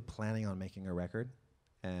weren't really planning on making a record.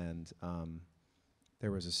 And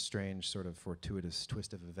there was a strange sort of fortuitous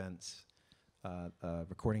twist of events. A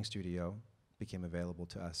recording studio became available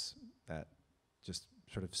to us at just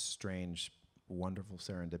sort of strange, wonderful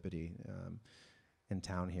serendipity in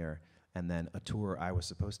town here. And then a tour I was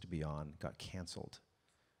supposed to be on got canceled.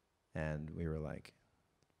 And we were like,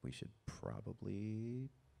 we should probably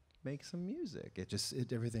make some music.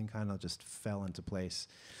 Everything kind of just fell into place.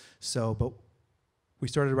 So, but we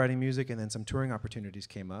started writing music, and then some touring opportunities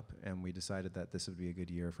came up, and we decided that this would be a good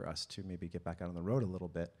year for us to maybe get back out on the road a little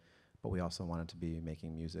bit, but we also wanted to be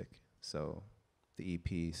making music. So the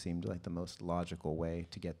EP seemed like the most logical way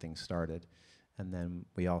to get things started. And then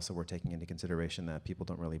we also were taking into consideration that people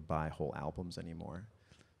don't really buy whole albums anymore.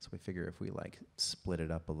 So we figure if we like split it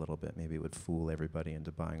up a little bit, maybe it would fool everybody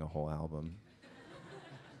into buying a whole album.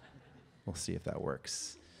 We'll see if that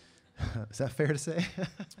works. Is that fair to say?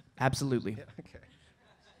 Absolutely. Yeah, okay.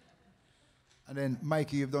 And then,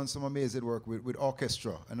 Mikey, you've done some amazing work with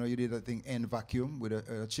orchestra. I know you did, I think, N Vacuum with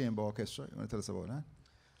a chamber orchestra. You want to tell us about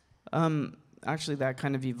that? Actually, that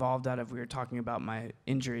kind of evolved out of, we were talking about my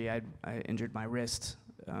injury. I injured my wrist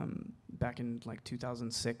back in like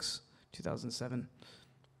 2006, 2007.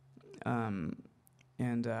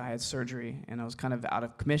 And I had surgery, and I was kind of out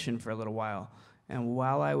of commission for a little while. And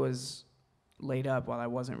while I was laid up, while I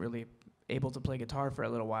wasn't really able to play guitar for a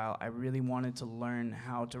little while, I really wanted to learn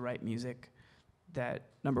how to write music that,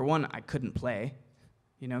 number one, I couldn't play,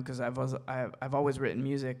 you know, because I've always written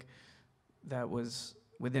music that was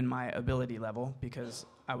within my ability level, because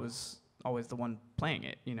I was always the one playing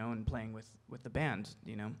it, you know, and playing with the band,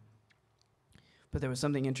 you know. But there was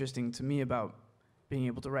something interesting to me about being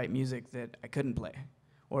able to write music that I couldn't play,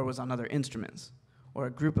 or was on other instruments, or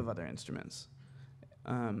a group of other instruments.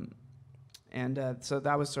 So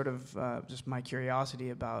that was sort of just my curiosity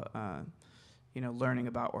about, you know, learning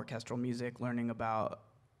about orchestral music, learning about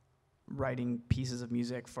writing pieces of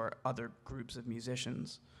music for other groups of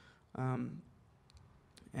musicians.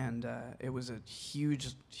 It was a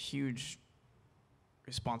huge, huge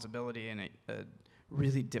responsibility and a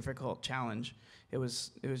really difficult challenge. It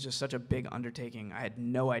was just such a big undertaking. I had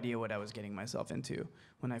no idea what I was getting myself into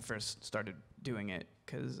when I first started doing it,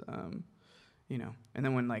 because, you know, and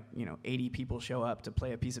then when, like, you know, 80 people show up to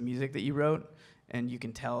play a piece of music that you wrote, and you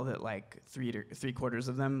can tell that like three quarters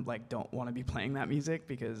of them like don't want to be playing that music,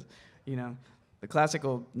 because, you know, the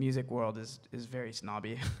classical music world is very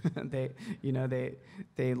snobby.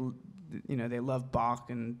 they love Bach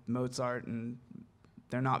and Mozart, and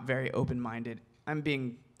they're not very open-minded. I'm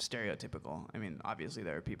being stereotypical. I mean, obviously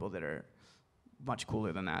there are people that are much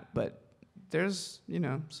cooler than that, but there's, you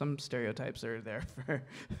know, some stereotypes are there for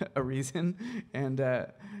a reason. And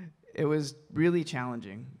it was really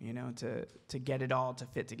challenging, you know, to get it all to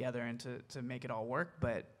fit together and to make it all work.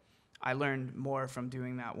 But I learned more from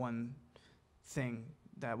doing that one thing,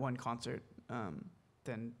 that one concert,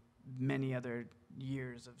 than many other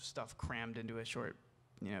years of stuff crammed into a short,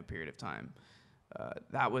 you know, period of time.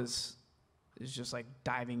 It's just like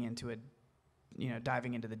diving into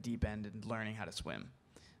the deep end and learning how to swim.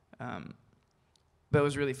 But it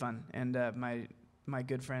was really fun. And my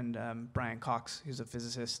good friend Brian Cox, who's a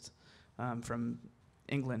physicist from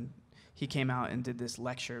England, he came out and did this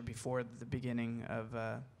lecture before the beginning of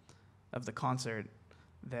the concert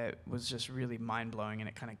that was just really mind-blowing, and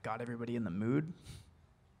it kind of got everybody in the mood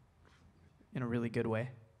in a really good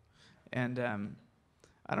way. And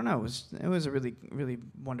I don't know, it was a really, really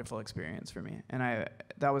wonderful experience for me. And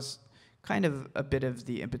that was kind of a bit of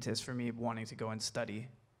the impetus for me wanting to go and study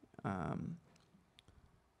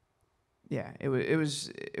yeah, it was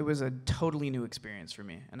a totally new experience for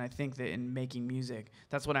me, and I think that in making music,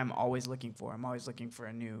 that's what I'm always looking for. I'm always looking for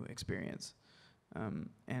a new experience,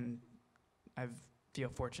 and I feel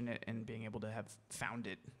fortunate in being able to have found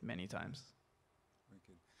it many times.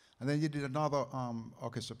 And then you did another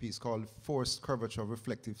orchestra piece called Forced Curvature of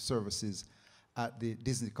Reflective Services at the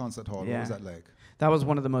Disney Concert Hall. Yeah. What was that like? That was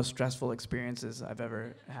one of the most stressful experiences I've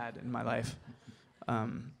ever had in my life.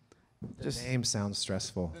 The name sounds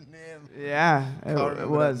stressful. The name. Yeah, Can't it remember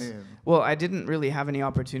was. that name. Well, I didn't really have any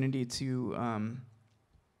opportunity to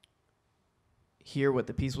hear what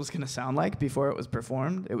the piece was going to sound like before it was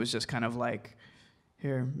performed. It was just kind of like,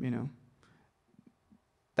 here,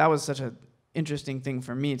 That was such an interesting thing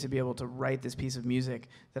for me to be able to write this piece of music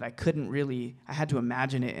that I had to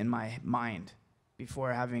imagine it in my mind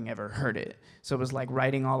before having ever heard it. So it was like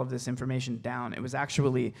writing all of this information down. It was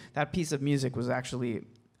actually, that piece of music was actually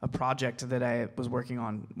a project that I was working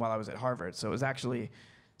on while I was at Harvard. So it was actually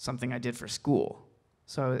something I did for school.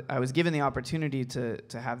 So I was given the opportunity to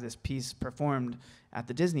have this piece performed at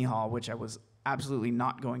the Disney Hall, which I was absolutely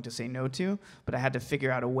not going to say no to, but I had to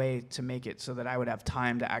figure out a way to make it so that I would have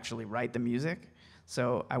time to actually write the music.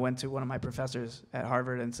 So I went to one of my professors at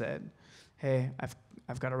Harvard and said, hey,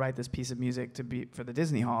 I've got to write this piece of music for the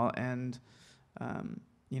Disney Hall, and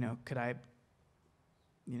could I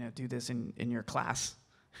do this in your class?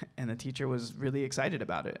 And the teacher was really excited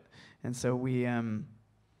about it. And so we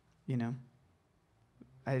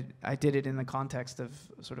I did it in the context of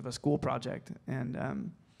sort of a school project,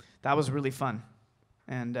 and that was really fun.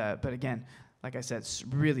 And but again, like I said,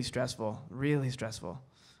 really stressful, because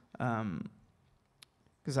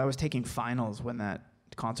I was taking finals when that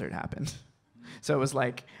concert happened. So it was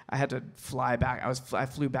like I had to fly back. I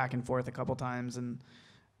flew back and forth a couple times, and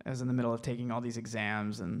I was in the middle of taking all these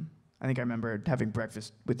exams. And I think I remember having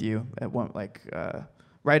breakfast with you at one,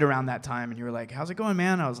 right around that time, and you were like, "How's it going,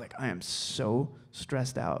 man?" I was like, "I am so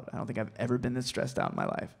stressed out. I don't think I've ever been this stressed out in my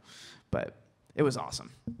life." But it was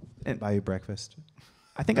awesome. And Buy you breakfast.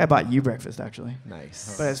 I think I bought you breakfast, actually.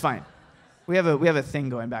 Nice. But it's fine. We have a thing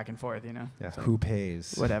going back and forth, Yeah. So Who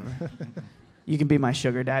pays? whatever. You can be my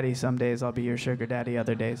sugar daddy some days. I'll be your sugar daddy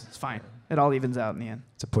other days. It's fine. It all evens out in the end.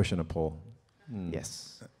 It's a push and a pull.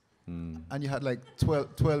 Yes. And you had like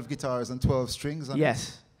 12 guitars and 12 strings on it?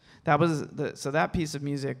 Yes. That was so that piece of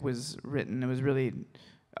music was written. It was really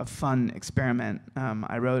a fun experiment.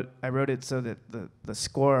 I wrote it so that the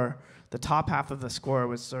score, the top half of the score,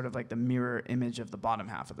 was sort of like the mirror image of the bottom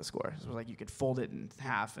half of the score. So it was like you could fold it in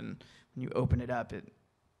half, and when you open it up, it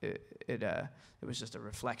was just a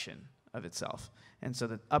reflection of itself. And so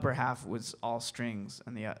the upper half was all strings,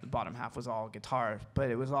 and the bottom half was all guitar.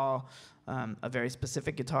 But it was all a very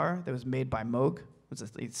specific guitar that was made by Moog. It was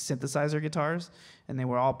synthesizer guitars, and they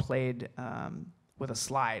were all played with a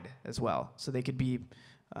slide as well. So they could be,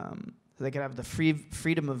 they could have the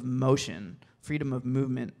freedom of motion, freedom of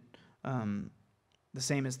movement, the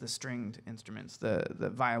same as the stringed instruments,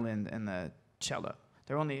 the violin and the cello.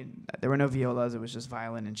 There were no violas. It was just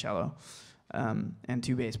violin and cello, and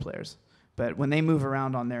two bass players. But when they move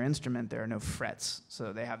around on their instrument, there are no frets,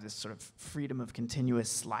 so they have this sort of freedom of continuous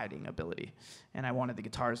sliding ability. And I wanted the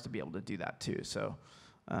guitars to be able to do that too. So,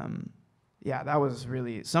 that was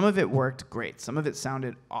really, some of it worked great. Some of it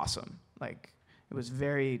sounded awesome. Like, it was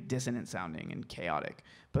very dissonant sounding and chaotic.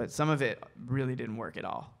 But some of it really didn't work at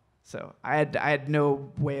all. So I had no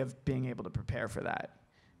way of being able to prepare for that.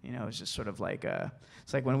 It was just sort of like,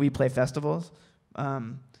 it's like when we play festivals,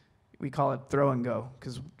 we call it throw and go,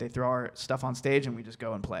 because they throw our stuff on stage and we just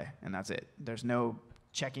go and play, and that's it. There's no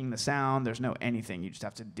checking the sound, there's no anything, you just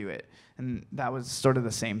have to do it. And that was sort of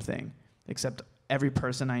the same thing, except every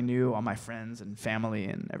person I knew, all my friends and family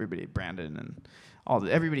and everybody, Brandon and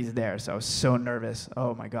everybody's there, so I was so nervous.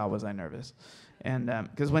 Oh my God, was I nervous. And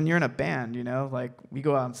because when you're in a band, like we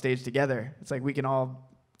go out on stage together, it's like we can all,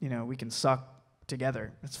 we can suck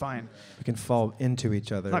together. It's fine. We can fall into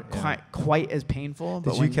each other. Not quite as painful.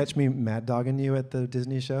 Did you catch me mad dogging you at the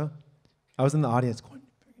Disney show? I was in the audience going.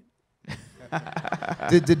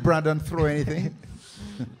 Did Brandon throw anything?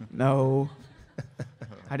 No.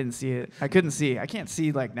 I didn't see it. I couldn't see. I can't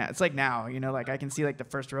see like now. It's like now, like I can see like the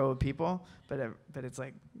first row of people, but it's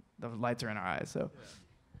like the lights are in our eyes. So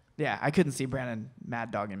yeah, I couldn't see Brandon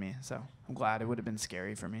mad dogging me. So I'm glad. It would have been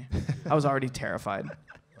scary for me. I was already terrified.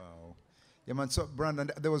 Yeah, man. So, Brandon,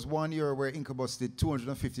 there was 1 year where Incubus did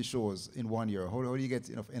 250 shows in 1 year. How do you get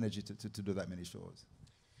enough energy to do that many shows?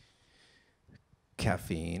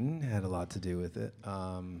 Caffeine had a lot to do with it.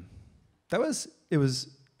 I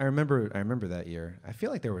remember that year. I feel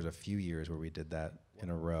like there was a few years where we did that in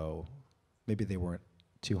a row. Maybe they weren't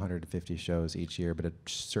 250 shows each year, but it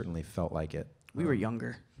certainly felt like it. We were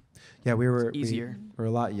younger. Yeah, we were Easier. We were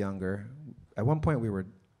a lot younger. At one point,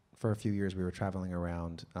 for a few years, we were traveling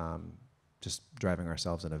around, just driving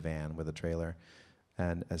ourselves in a van with a trailer.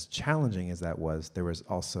 And as challenging as that was, there was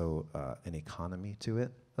also an economy to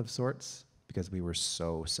it of sorts, because we were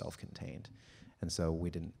so self-contained. And so we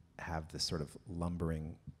didn't have this sort of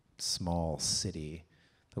lumbering small city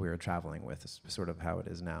that we were traveling with. It's sort of how it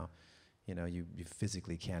is now. You know, you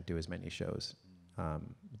physically can't do as many shows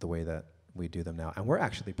the way that we do them now. And we're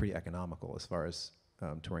actually pretty economical as far as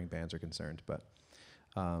touring bands are concerned. But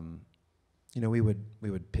you know, we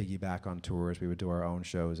would piggyback on tours. We would do our own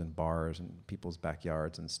shows in bars and people's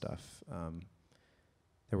backyards and stuff.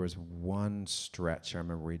 There was one stretch I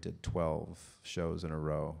remember we did 12 shows in a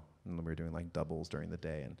row, and we were doing like doubles during the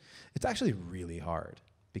day. And it's actually really hard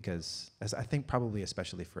because, as I think probably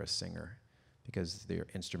especially for a singer, because their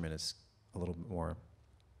instrument is a little bit more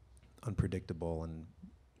unpredictable and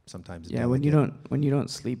sometimes delicate. when you don't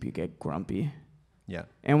sleep, you get grumpy. Yeah.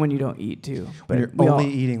 And when you don't eat too. But when you're only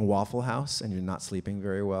eating Waffle House and you're not sleeping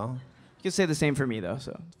very well. You can say the same for me though,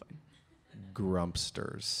 so it's fine.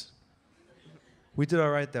 Grumpsters. We did all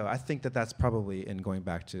right though. I think that's probably, in going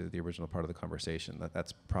back to the original part of the conversation,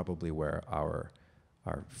 that's probably where our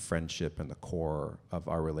friendship and the core of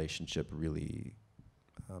our relationship really,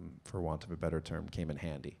 for want of a better term, came in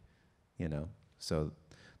handy. You know, so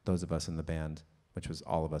those of us in the band, which was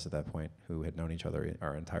all of us at that point who had known each other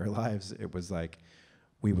our entire lives, it was like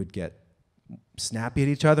we would get snappy at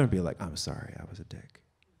each other and be like, "I'm sorry, I was a dick.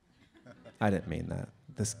 I didn't mean that.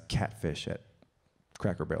 This catfish at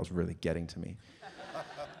Cracker Barrel's really getting to me."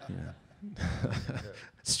 You know.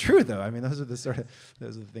 It's true though. I mean, those are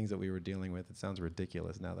the things that we were dealing with. It sounds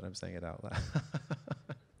ridiculous now that I'm saying it out loud.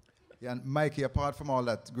 Yeah, and Mikey, apart from all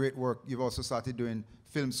that great work, you've also started doing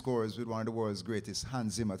film scores with one of the world's greatest,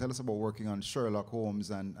 Hans Zimmer. Tell us about working on Sherlock Holmes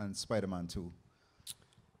and Spider-Man 2.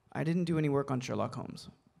 I didn't do any work on Sherlock Holmes,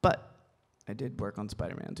 but I did work on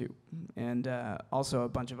Spider-Man 2. And also a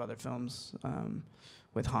bunch of other films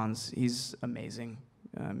with Hans. He's amazing.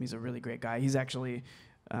 He's a really great guy. He's actually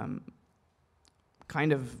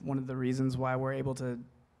kind of one of the reasons why we're able to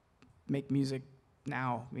make music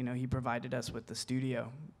now. You know, he provided us with the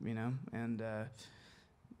studio, you know, and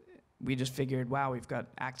we just figured, wow, we've got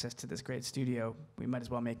access to this great studio. We might as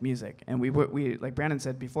well make music. And we like Brandon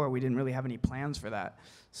said before, we didn't really have any plans for that.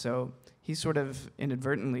 So he sort of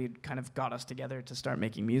inadvertently kind of got us together to start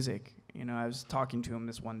making music. You know, I was talking to him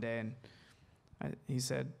this one day, and he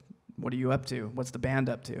said, "What are you up to? What's the band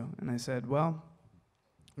up to?" And I said, "Well,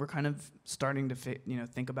 we're kind of starting to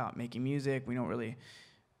think about making music. We don't really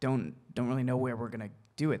know where we're gonna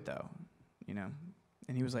do it though, you know."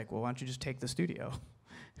 And he was like, "Well, why don't you just take the studio?"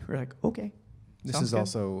 We're like, "Okay." This is good.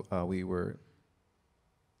 Also we were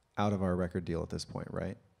out of our record deal at this point,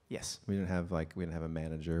 right? Yes. We didn't have a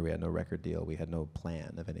manager. We had no record deal. We had no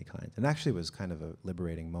plan of any kind. And actually, it was kind of a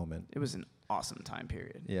liberating moment. It was an awesome time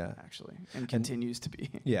period. Yeah, actually, and continues to be.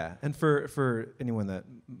 Yeah, and for anyone that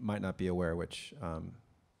might not be aware, which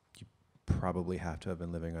you probably have to have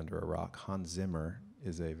been living under a rock, Hans Zimmer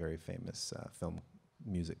is a very famous film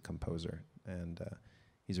music composer, and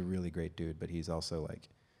he's a really great dude. But he's also like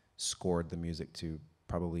scored the music to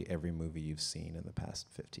probably every movie you've seen in the past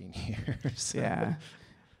 15 years. Yeah.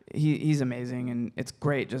 He's amazing, and it's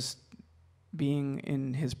great just being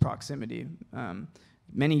in his proximity.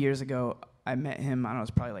 Many years ago, I met him, I don't know, it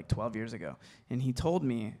was probably like 12 years ago, and he told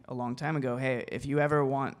me a long time ago, "Hey, if you ever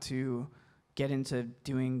want to get into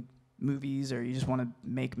doing movies or you just want to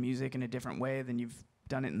make music in a different way than you've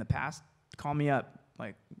done it in the past, call me up.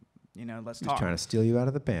 Like, you know, let's talk." He's trying to steal you out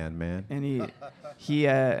of the band, man. And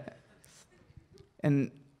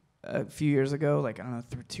and a few years ago, like, I don't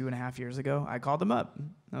know, 2.5 years ago, I called him up.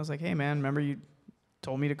 I was like, "Hey, man, remember you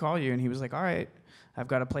told me to call you?" And he was like, "All right, I've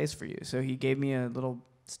got a place for you." So he gave me a little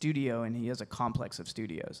studio, and he has a complex of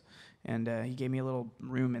studios. And he gave me a little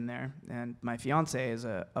room in there. And my fiance is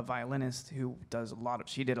a violinist who does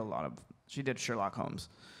she did Sherlock Holmes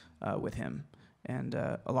with him, and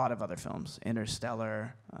a lot of other films,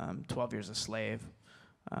 Interstellar, 12 Years a Slave.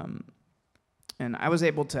 And I was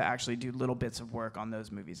able to actually do little bits of work on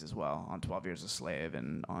those movies as well, on 12 Years a Slave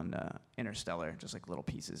and on Interstellar, just like little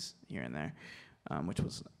pieces here and there, which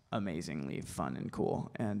was amazingly fun and cool.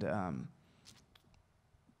 And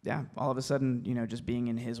yeah, all of a sudden, you know, just being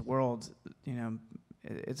in his world, you know,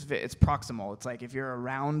 it's proximal. It's like if you're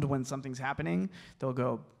around when something's happening, they'll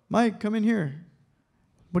go, "Mike, come in here.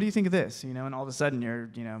 What do you think of this?" You know, and all of a sudden you're,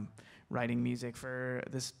 you know, writing music for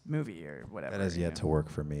this movie or whatever. That has yet to work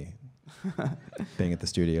for me, being at the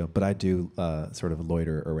studio. But I do sort of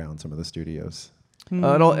loiter around some of the studios.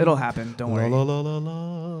 It'll happen. Don't worry. La, la, la,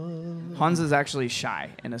 la. Hans is actually shy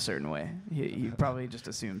in a certain way. He probably just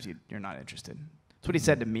assumes you're not interested. That's what he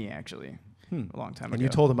said to me actually a long time ago. And you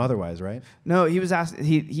told him otherwise, right? No, he was asked.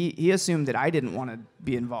 He assumed that I didn't want to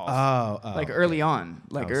be involved. Like early on,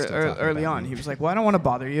 early on, he was like, "Well, I don't want to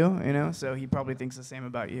bother you," you know. So he probably thinks the same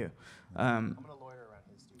about you. I'm gonna loiter around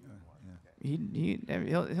his studio.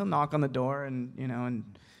 He'll knock on the door and and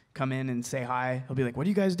come in and say hi. He'll be like, "What are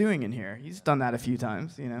you guys doing in here?" He's done that a few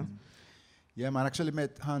times, you know. Yeah, man. I actually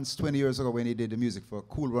met Hans 20 years ago when he did the music for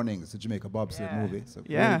Cool Runnings, the Jamaica bobsled movie. So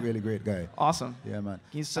really, really great guy. Awesome. Yeah, man.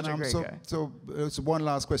 He's such a great guy. So one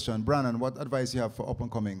last question. Brandon, what advice you have for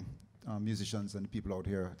up-and-coming musicians and people out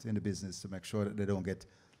here in the business to make sure that they don't get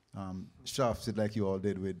shafted like you all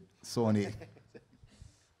did with Sony?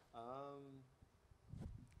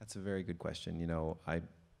 That's a very good question.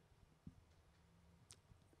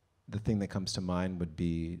 The thing that comes to mind would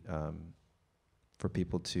be for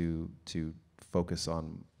people to focus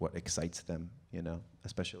on what excites them,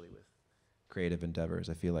 especially with creative endeavors.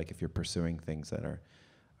 I feel like if you're pursuing things that are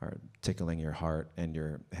tickling your heart and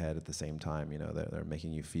your head at the same time, they're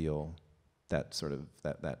making you feel that sort of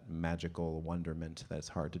that magical wonderment that's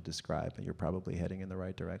hard to describe, and you're probably heading in the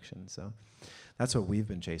right direction. So that's what we've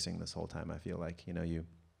been chasing this whole time. I feel like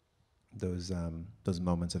those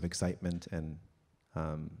moments of excitement, and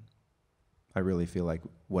I really feel like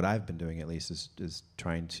what I've been doing, at least, is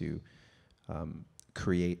trying to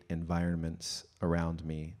create environments around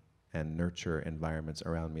me and nurture environments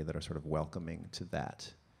around me that are sort of welcoming to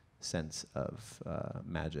that sense of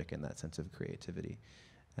magic and that sense of creativity.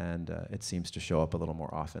 And it seems to show up a little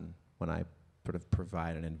more often when I sort of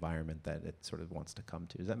provide an environment that it sort of wants to come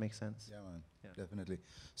to. Does that make sense? Yeah, man. Yeah. Definitely.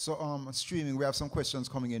 So streaming, we have some questions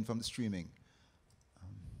coming in from the streaming.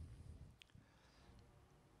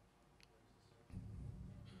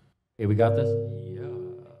 Okay, we got this? Yeah.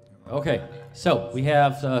 Okay, so we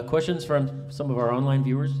have questions from some of our online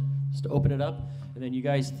viewers. Just to open it up, and then you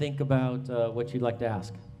guys think about what you'd like to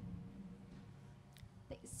ask.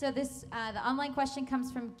 So the online question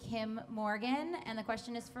comes from Kim Morgan, and the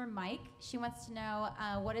question is for Mike. She wants to know,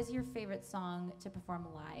 what is your favorite song to perform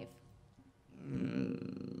live?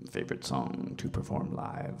 Favorite song to perform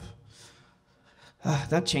live?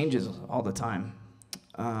 That changes all the time.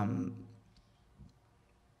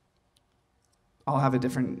 I'll have a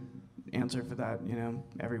different answer for that,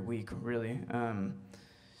 every week, really.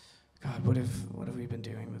 God, what have we been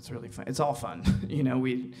doing that's really fun? It's all fun.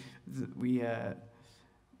 We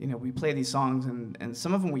play these songs, and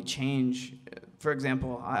some of them we change. For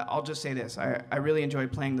example, I'll just say this. I really enjoy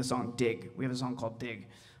playing the song Dig. We have a song called Dig.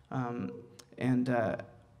 And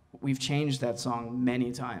we've changed that song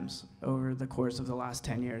many times over the course of the last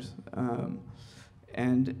 10 years.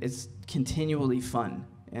 And it's continually fun.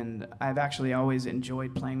 And I've actually always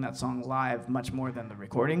enjoyed playing that song live much more than the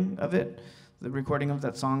recording of it. The recording of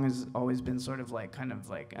that song has always been sort of like,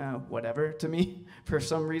 whatever to me for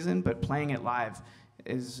some reason, but playing it live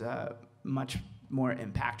is much more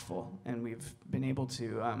impactful. And we've been able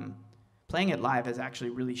to, playing it live has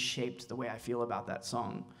actually really shaped the way I feel about that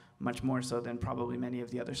song, much more so than probably many of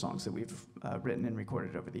the other songs that we've written and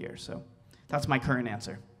recorded over the years. So that's my current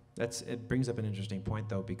answer. It brings up an interesting point,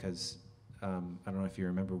 though, because I don't know if you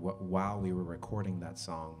remember, while we were recording that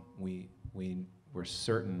song, we were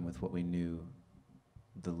certain with what we knew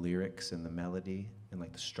the lyrics and the melody and the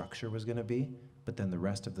structure was going to be, but then the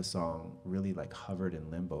rest of the song really hovered in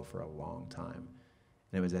limbo for a long time.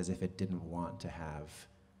 And it was as if it didn't want to have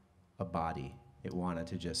a body. It wanted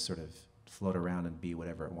to just sort of float around and be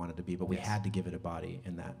whatever it wanted to be, but we had to give it a body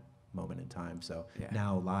in that moment in time. So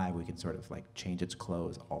now live we can sort of change its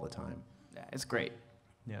clothes all the time. Yeah, it's great.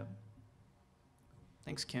 Yeah.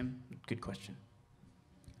 Thanks, Kim. Good question.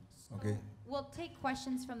 Okay. We'll take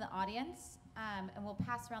questions from the audience, and we'll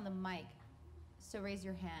pass around the mic. So raise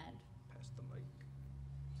your hand. Pass the mic.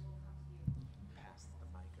 Pass the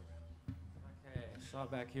mic around. Okay, I saw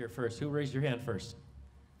back here first. Who raised your hand first?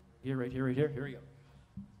 Here, right here, right here. Here we go.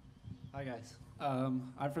 Hi, guys.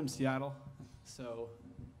 I'm from Seattle, so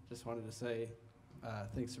just wanted to say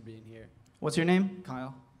thanks for being here. What's your name?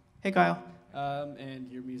 Kyle. Hey, Kyle.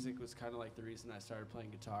 And your music was kind of like the reason I started playing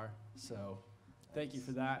guitar, so thank you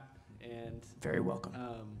for that. And very welcome.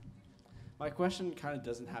 My question kind of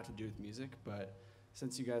doesn't have to do with music, but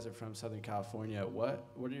since you guys are from Southern California, what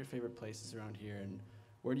are your favorite places around here, and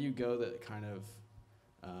where do you go that kind of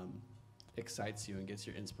excites you and gets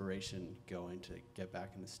your inspiration going to get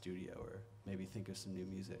back in the studio or maybe think of some new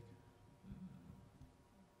music?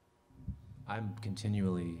 I'm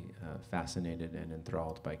continually fascinated and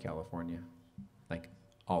enthralled by California,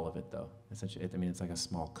 all of it though. It's like a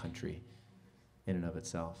small country, in and of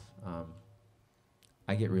itself.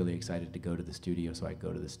 I get really excited to go to the studio, so I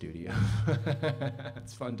go to the studio.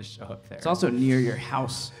 It's fun to show up there. It's also near your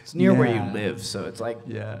house. It's near where you Yeah. live, so it's like,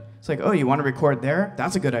 Yeah. oh, you want to record there?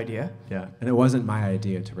 That's a good idea. Yeah, and it wasn't my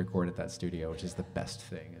idea to record at that studio, which is the best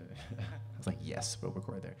thing. I was like, yes, we'll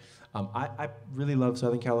record there. I really love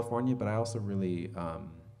Southern California, but I also really,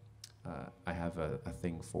 I have a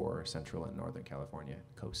thing for Central and Northern California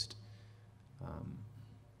coast.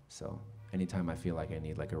 So anytime I feel like I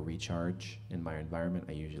need like a recharge in my environment,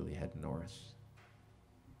 I usually head north.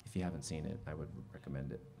 If you haven't seen it, I would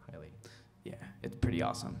recommend it highly. Yeah, it's pretty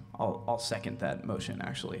awesome. I'll second that motion,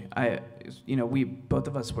 actually. We both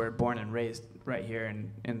of us were born and raised right here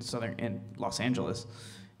in Los Angeles,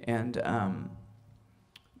 and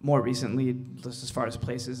more recently, just as far as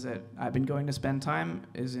places that I've been going to spend time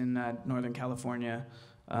is in Northern California,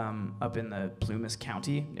 up in the Plumas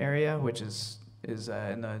County area, which is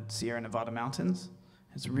in the Sierra Nevada mountains.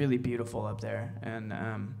 It's really beautiful up there, and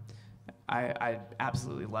I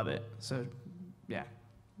absolutely love it. So, yeah.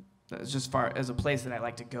 It's just far as a place that I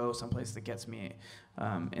like to go, someplace that gets me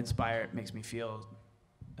inspired, makes me feel.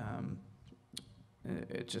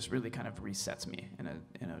 It just really kind of resets me in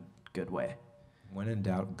a good way. When in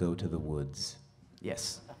doubt, go to the woods.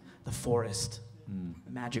 Yes, the forest,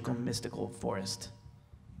 magical, mystical forest,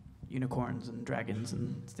 unicorns and dragons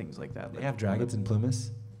and things like that. They have dragons in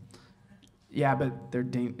Plumas? Yeah, but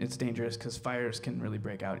it's dangerous because fires can really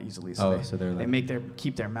break out easily. So so they're like, they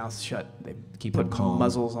keep their mouths shut. They keep put them calm.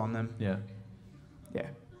 muzzles on them. Yeah. Yeah.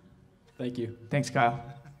 Thank you. Thanks, Kyle.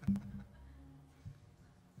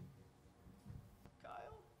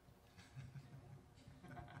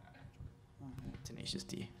 Tenacious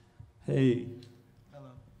D. Hey,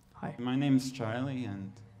 Hi. my name's Charlie,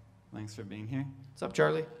 and thanks for being here. What's up,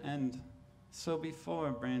 Charlie? And so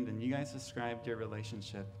before, Brandon, you guys described your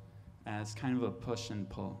relationship as kind of a push and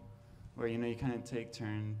pull, where, you kind of take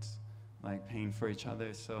turns, like, paying for each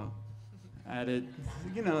other, so added,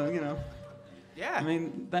 Yeah. I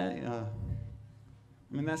mean,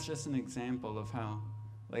 that's just an example of how,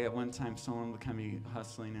 like, at one time someone would kind of be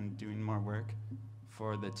hustling and doing more work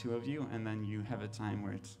for the two of you, and then you have a time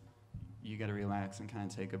where you got to relax and kind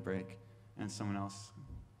of take a break, and someone else,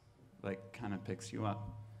 like, kind of picks you up.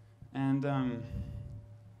 And,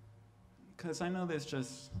 because I know there's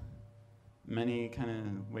just many kind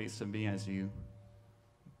of ways to be as you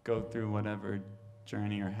go through whatever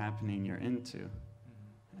journey or happening you're into.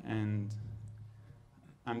 And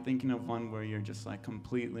I'm thinking of one where you're just like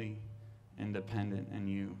completely independent and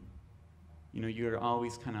you're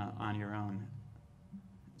always kind of on your own,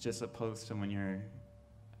 just opposed to when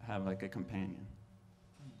have like a companion.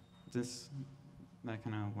 Does that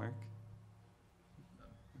kind of work?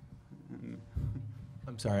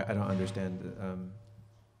 I'm sorry, I don't understand.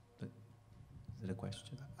 Is it a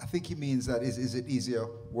question? I think he means that is it easier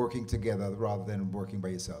working together rather than working by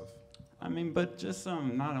yourself? I mean, but just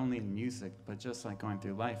not only in music, but just like going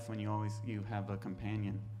through life when you have a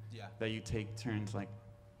companion. Yeah. That you take turns, like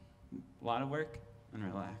a lot of work and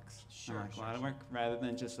relax. Sure, and like sure, a lot of work rather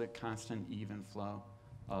than just a constant even flow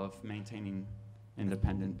of maintaining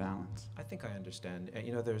independent balance. I think I understand.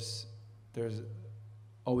 There's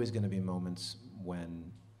always going to be moments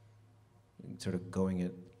when sort of going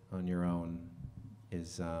it on your own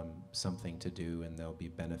is something to do, and there'll be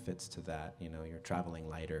benefits to that. You're traveling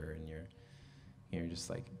lighter, and you're just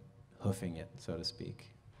like hoofing it, so to speak.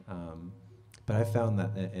 But I found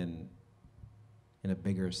that in a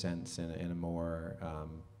bigger sense, in a more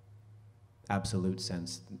absolute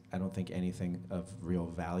sense, I don't think anything of real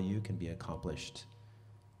value can be accomplished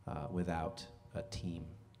without a team.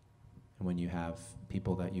 And when you have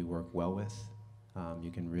people that you work well with,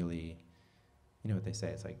 you can really, what they say,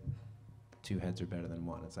 it's like two heads are better than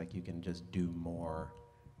one. It's like you can just do more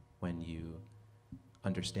when you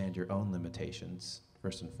understand your own limitations,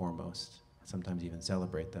 first and foremost, sometimes even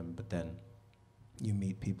celebrate them, but then you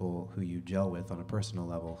meet people who you gel with on a personal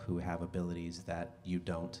level who have abilities that you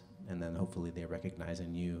don't, and then hopefully they recognize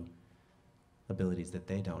in you abilities that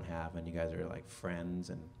they don't have, and you guys are like friends,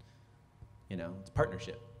 and it's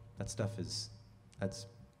partnership. That stuff that's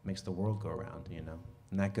makes the world go around,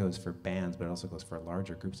 And that goes for bands, but it also goes for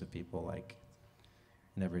larger groups of people, like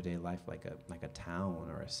in everyday life, like a town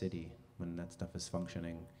or a city. When that stuff is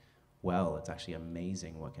functioning well, it's actually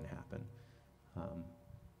amazing what can happen.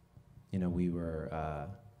 We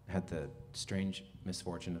had the strange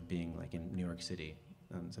misfortune of being like in New York City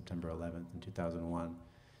on September 11th in 2001,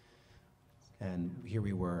 and here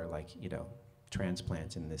we were, like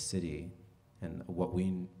transplants in this city, and what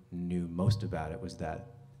we knew most about it was that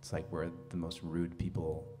it's like we're the most rude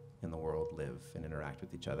people in the world live and interact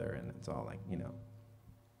with each other, and it's all like, you know,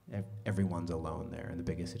 everyone's alone there in the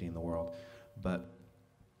biggest city in the world. But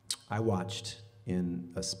I watched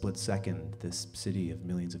in a split second this city of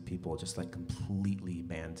millions of people just like completely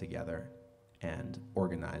band together and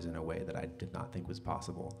organize in a way that I did not think was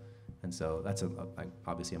possible. And so that's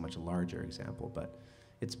obviously a much larger example, but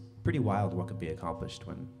it's pretty wild what could be accomplished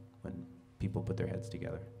when people put their heads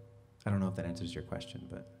together. I don't know if that answers your question,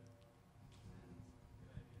 but.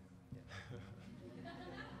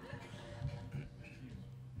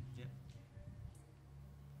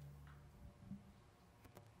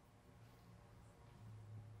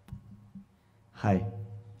 Hi.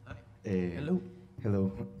 Hello.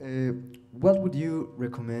 Hello. What would you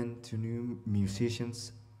recommend to new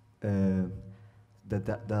musicians that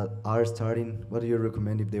are starting? What do you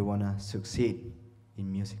recommend if they wanna succeed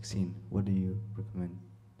in music scene? What do you recommend?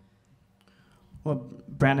 Well,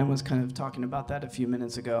 Brandon was kind of talking about that a few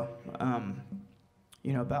minutes ago.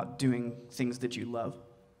 You know, about doing things that you love,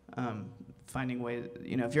 finding ways.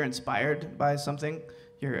 You know, if you're inspired by something,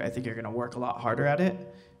 I think you're gonna work a lot harder at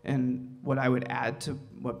it. And what I would add to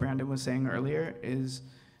what Brandon was saying earlier is,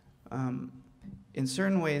 in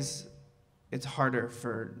certain ways, it's harder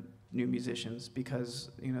for new musicians because,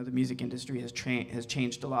 you know, the music industry has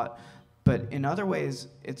changed a lot. But in other ways,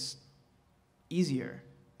 it's easier.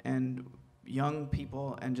 And young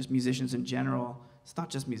people and just musicians in general, it's not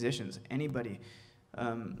just musicians, anybody.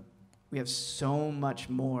 We have so many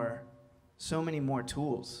more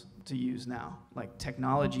tools to use now. Like,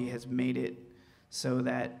 technology has made it so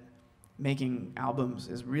that making albums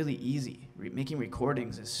is really easy. Making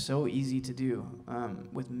recordings is so easy to do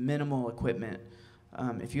with minimal equipment.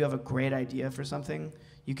 If you have a great idea for something,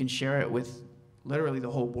 you can share it with literally the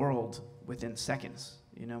whole world within seconds.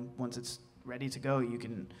 You know, once it's ready to go, you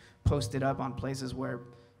can post it up on places where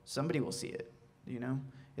somebody will see it. You know,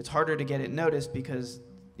 it's harder to get it noticed because,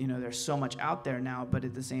 you know, there's so much out there now, but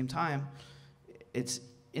at the same time, it's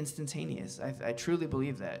instantaneous. I truly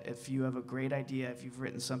believe that if you have a great idea, if you've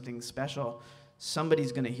written something special,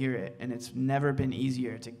 somebody's gonna hear it, and it's never been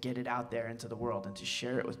easier to get it out there into the world and to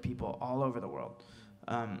share it with people all over the world.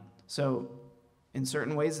 So in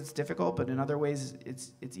certain ways it's difficult, but in other ways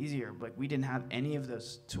it's easier. Like, we didn't have any of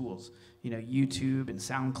those tools, you know, YouTube and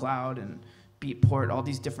SoundCloud and Beatport, all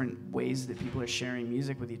these different ways that people are sharing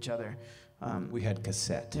music with each other. We had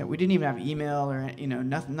cassette. Yeah, we didn't even have email or, you know,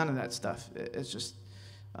 none of that stuff. It's just,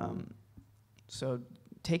 so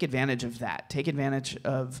take advantage of that. Take advantage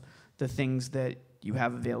of the things that you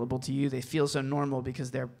have available to you. They feel so normal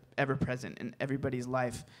because they're ever present in everybody's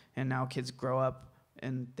life. And now kids grow up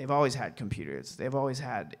and they've always had computers. They've always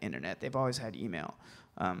had internet. They've always had email.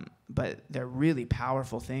 But they're really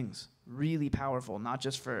powerful things, really powerful, not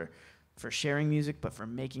just for sharing music, but for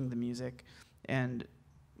making the music. And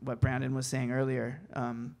what Brandon was saying earlier,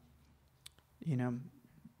 you know,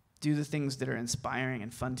 do the things that are inspiring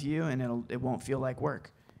and fun to you, and it won't feel like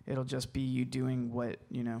work. It'll just be you doing what,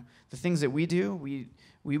 you know, the things that we do,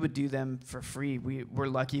 we would do them for free. We're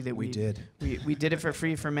lucky that we did it for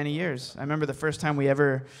free for many years. I remember the first time we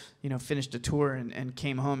ever, you know, finished a tour and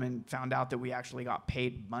came home and found out that we actually got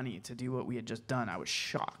paid money to do what we had just done. I was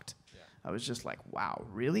shocked. Yeah. I was just like, wow,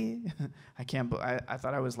 really? I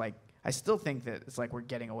thought I was like, I still think that it's like we're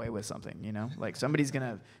getting away with something, you know? Like, somebody's going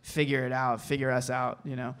to figure us out,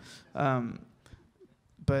 you know?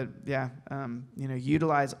 But yeah, you know,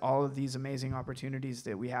 utilize all of these amazing opportunities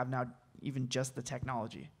that we have now, even just the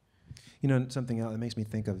technology. You know, something else that makes me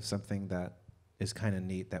think of something that is kind of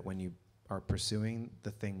neat, that when you are pursuing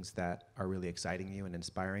the things that are really exciting you and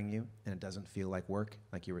inspiring you, and it doesn't feel like work,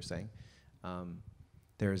 like you were saying,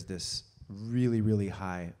 there's this really, really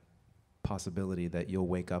high possibility that you'll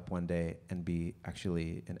wake up one day and be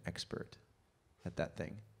actually an expert at that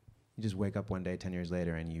thing. You just wake up one day 10 years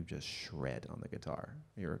later and you just shred on the guitar.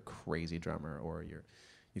 You're a crazy drummer, or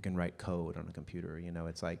you can write code on a computer. You know,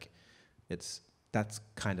 it's like, that's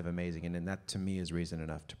kind of amazing. And then that, to me, is reason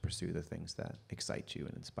enough to pursue the things that excite you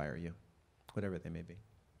and inspire you, whatever they may be.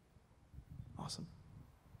 Awesome.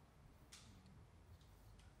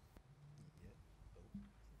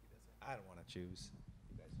 I don't want to choose.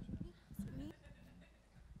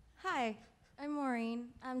 Hi, I'm Maureen.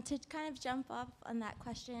 To kind of jump off on that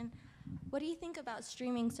question, what do you think about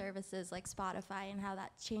streaming services like Spotify and how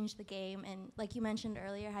that changed the game? And like you mentioned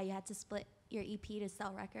earlier, how you had to split your EP to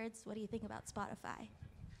sell records. What do you think about Spotify?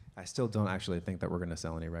 I still don't actually think that we're going to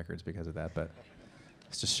sell any records because of that, but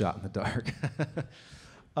it's just shot in the dark.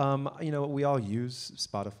 You know, we all use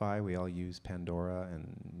Spotify, we all use Pandora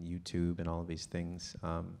and YouTube and all of these things.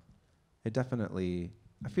 It definitely,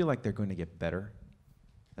 I feel like they're going to get better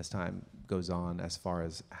as time goes on as far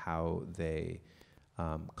as how they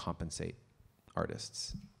compensate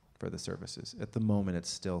artists for the services. At the moment, it's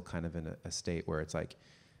still kind of in a state where it's like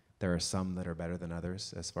there are some that are better than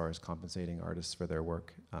others as far as compensating artists for their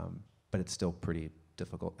work, but it's still pretty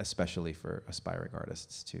difficult, especially for aspiring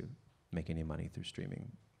artists to make any money through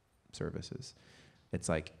streaming services. It's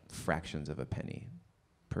like fractions of a penny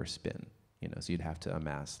per spin, you know, so you'd have to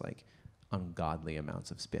amass like ungodly amounts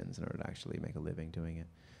of spins in order to actually make a living doing it.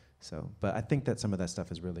 So, but I think that some of that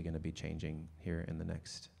stuff is really going to be changing here in the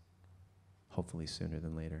next, hopefully sooner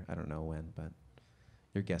than later. I don't know when, but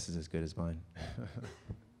your guess is as good as mine.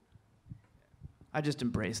 I just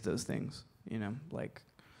embrace those things, you know, like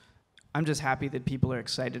I'm just happy that people are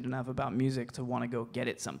excited enough about music to want to go get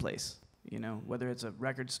it someplace, you know, whether it's a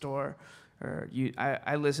record store or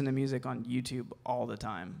I listen to music on YouTube all the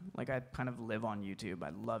time. Like I kind of live on YouTube. I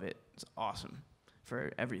love it. It's awesome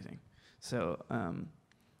for everything. So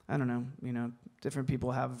I don't know, you know, different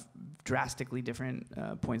people have drastically different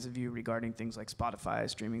points of view regarding things like Spotify,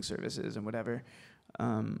 streaming services, and whatever.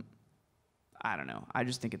 I don't know. I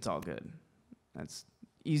just think it's all good. That's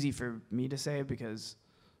easy for me to say because,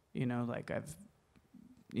 you know, like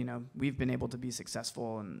we've been able to be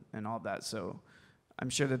successful and all that. So I'm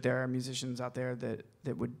sure that there are musicians out there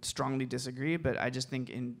that would strongly disagree, but I just think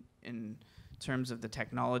in terms of the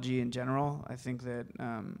technology in general, I think that,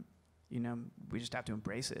 you know, we just have to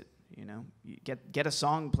embrace it, you know. You get a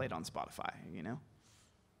song played on Spotify, you know.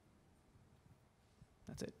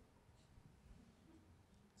 That's it.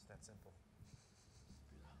 It's that simple.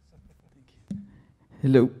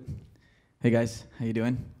 Hello. Hey guys, how you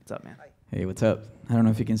doing? What's up, man? Hi. Hey, what's up? I don't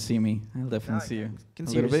know if you can see me. I'll definitely see you. Can a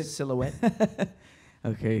see little your bit. silhouette.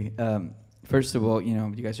 Okay. First of all, you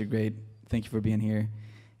know, you guys are great. Thank you for being here.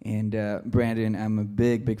 And Brandon, I'm a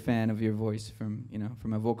big fan of your voice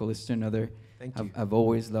from a vocalist to another. Thank you. I've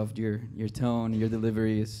always loved your tone. Your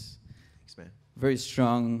delivery is Thanks, man. very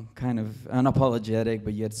strong, kind of unapologetic,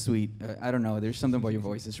 but yet sweet. I don't know. There's something about your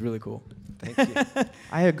voice. It's really cool. Thank you.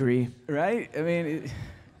 I agree. Right? I mean,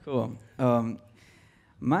 cool.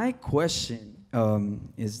 My question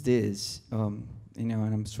is this, you know,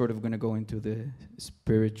 and I'm sort of going to go into the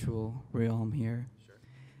spiritual realm here.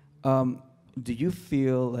 Sure. Do you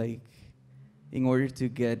feel like in order to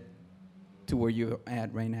get to where you're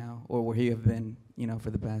at right now, or where you have been, you know, for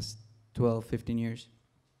the past 12, 15 years,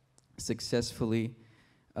 successfully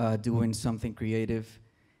doing something creative,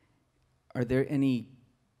 are there any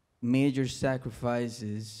major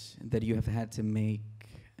sacrifices that you have had to make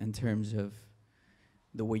in terms of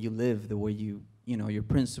the way you live, the way you know, your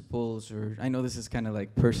principles, or I know this is kind of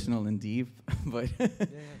like personal and deep, but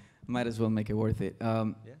might as well make it worth it.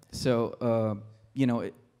 So, you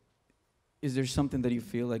know, is there something that you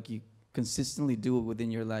feel like you consistently do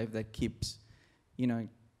within your life that keeps, you know,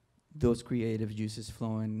 those creative juices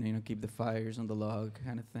flowing, you know, keep the fires on the log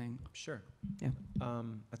kind of thing? Sure. Yeah.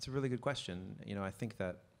 That's a really good question. You know, I think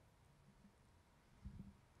that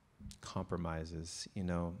compromises, you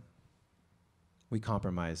know, we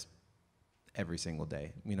compromise every single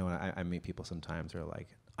day. You know, I meet people sometimes who are like,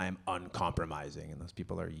 I am uncompromising, and those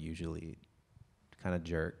people are usually kind of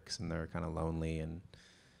jerks, and they're kind of lonely, and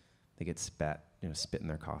they get spit in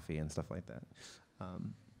their coffee and stuff like that.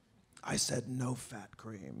 I said no fat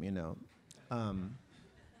cream, you know.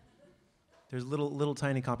 There's little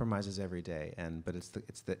tiny compromises every day, but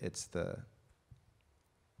it's the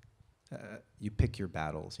you pick your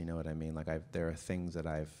battles, you know what I mean? Like there are things that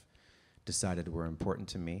I've decided were important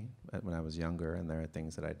to me when I was younger, and there are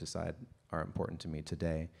things that I decide are important to me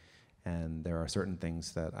today. And there are certain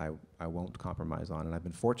things that I won't compromise on. And I've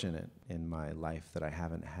been fortunate in my life that I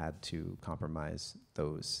haven't had to compromise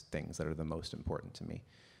those things that are the most important to me.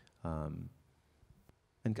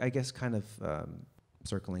 And I guess kind of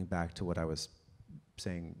circling back to what I was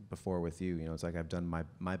saying before with you, you know, it's like I've done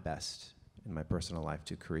my best in my personal life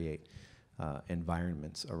to create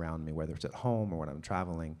environments around me, whether it's at home or when I'm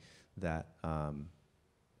traveling, that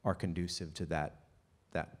are conducive to that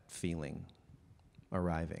feeling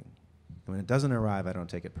arriving. And when it doesn't arrive, I don't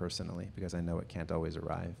take it personally because I know it can't always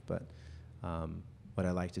arrive. But what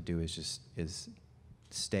I like to do is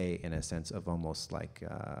stay in a sense of almost like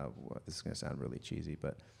this is going to sound really cheesy,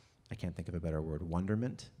 but I can't think of a better word.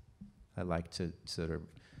 Wonderment. I like to sort of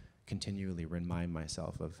continually remind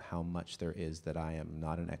myself of how much there is that I am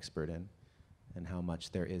not an expert in, and how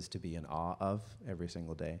much there is to be in awe of every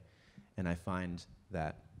single day. And I find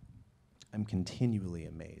that I'm continually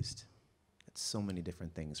amazed at so many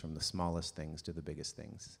different things, from the smallest things to the biggest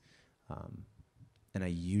things. And I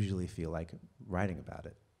usually feel like writing about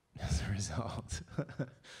it as a result.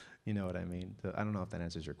 You know what I mean? So I don't know if that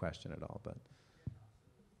answers your question at all, but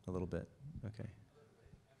a little bit. Okay.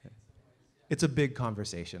 It's a big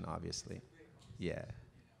conversation, obviously. Yeah.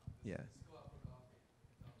 Yeah.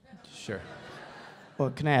 Sure. Well,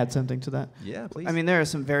 can I add something to that? Yeah, please. I mean, there are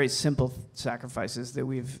some very simple sacrifices that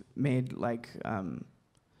we've made, like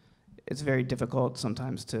it's very difficult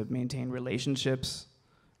sometimes to maintain relationships,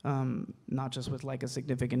 not just with like a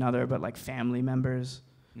significant other, but like family members,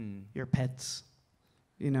 your pets.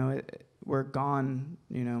 You know, we're gone,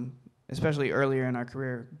 you know, especially earlier in our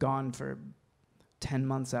career, gone for 10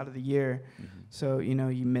 months out of the year. So, you know,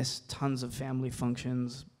 you miss tons of family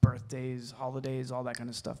functions, birthdays, holidays, all that kind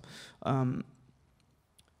of stuff.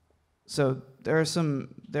 So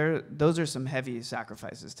those are some heavy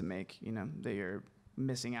sacrifices to make, you know, that you're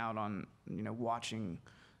missing out on, you know, watching,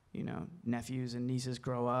 you know, nephews and nieces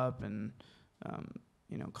grow up and,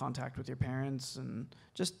 you know, contact with your parents and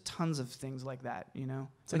just tons of things like that, you know.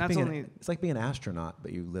 It's like being an astronaut,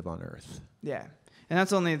 but you live on Earth. Yeah. And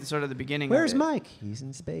that's only sort of the beginning. Where's of it. Mike? He's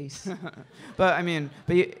in space. But I mean,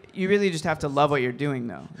 you really just have to love what you're doing,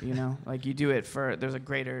 though. You know, like you do it for there's a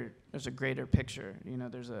greater picture. You know,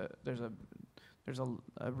 there's a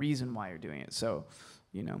reason why you're doing it. So,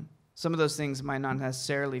 you know, some of those things might not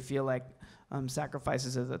necessarily feel like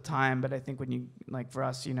sacrifices at the time, but I think when you, like for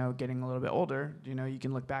us, you know, getting a little bit older, you know, you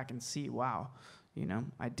can look back and see, wow, you know,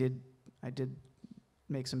 I did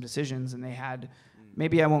make some decisions, and they had.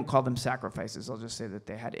 Maybe I won't call them sacrifices. I'll just say that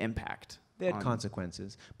they had impact. They had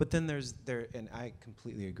consequences. But then and I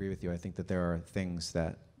completely agree with you. I think that there are things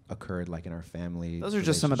that occurred like in our family. Those are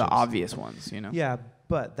just some of the obvious ones, you know? Yeah,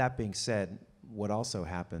 but that being said, what also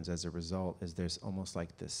happens as a result is there's almost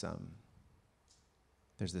like this,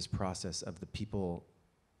 there's this process of the people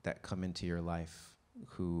that come into your life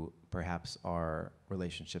who perhaps are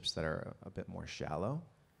relationships that are a bit more shallow.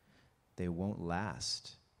 They won't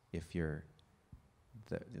last if you're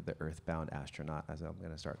the earthbound astronaut, as I'm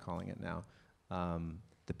going to start calling it now.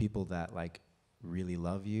 The people that like really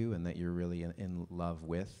love you and that you're really in love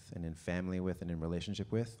with and in family with and in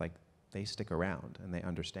relationship with, like they stick around and they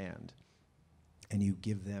understand. And you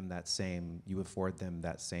give them you afford them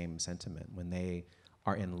that same sentiment. When they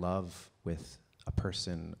are in love with a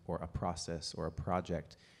person or a process or a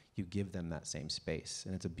project, you give them that same space.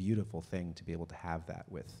 And it's a beautiful thing to be able to have that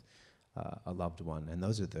with a loved one, and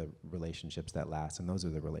those are the relationships that last, and those are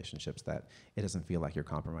the relationships that it doesn't feel like you're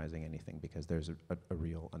compromising anything because there's a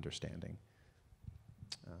real understanding.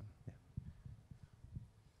 Yeah.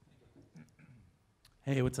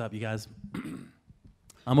 Hey, what's up, you guys?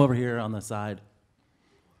 I'm over here on the side.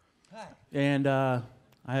 Hi. And I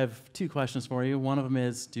have two questions for you. One of them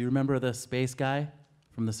is, do you remember the space guy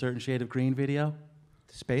from the Certain Shade of Green video?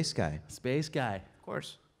 The space guy? Space guy. Of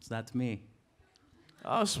course. So that's me.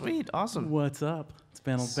 Oh, sweet, awesome. What's up? It's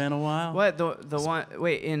been a while. What the one?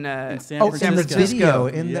 Wait, in San Francisco.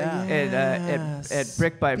 At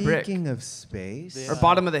Brick by Brick. Speaking of space, or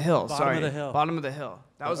Bottom of the Hill. Bottom of the Hill. Bottom of the Hill.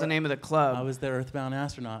 That was the name of the club. I was the earthbound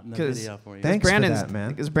astronaut in the video for you. Thanks for that, man.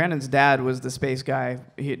 Because Brandon's dad was the space guy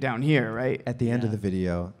down here, right? At the end of the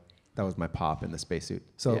video, that was my pop in the spacesuit.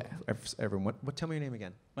 So Yeah. everyone, tell me your name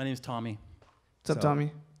again. My name's Tommy. What's up,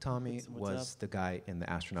 Tommy? Tommy What's was the guy in the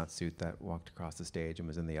astronaut suit that walked across the stage and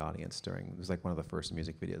was in the audience during. It was like one of the first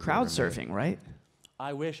music videos. Crowd surfing, right?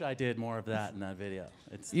 I wish I did more of that in that video.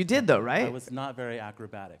 You did though, right? I was not very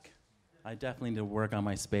acrobatic. I definitely need to work on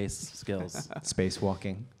my space skills.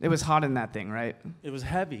 Spacewalking. It was hot in that thing, right? It was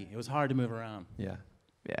heavy. It was hard to move around. Yeah.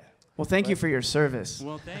 Yeah. Well, thank you for your service.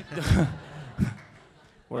 Well, thank you.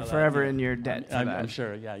 We're forever in your debt for that. I'm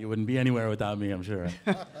sure. Yeah, you wouldn't be anywhere without me, I'm sure.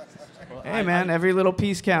 Well, hey, man, every little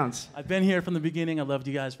piece counts. I've been here from the beginning. I've loved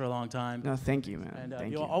you guys for a long time. No, thank you, man. And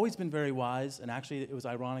thank you've you. always been very wise. And actually, it was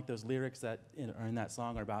ironic, those lyrics that are in that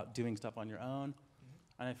song are about doing stuff on your own.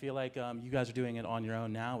 And I feel like you guys are doing it on your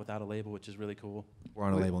own now without a label, which is really cool. We're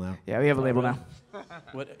on a label now. Yeah, we have a label now.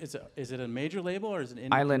 What is it a major label or is it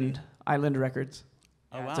an Island Records?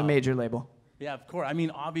 Oh, wow. It's a major label. Yeah, of course. I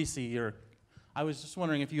mean, obviously, I was just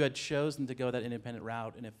wondering if you had chosen to go that independent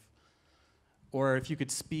route, and if you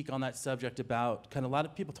could speak on that subject about kind of a lot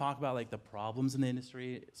of people talk about like the problems in the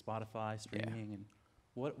industry, Spotify, streaming, and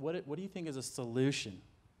what do you think is a solution,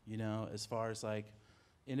 you know, as far as like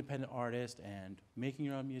independent artist and making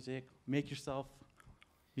your own music, make yourself,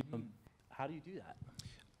 you know, how do you do that?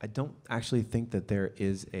 I don't actually think that there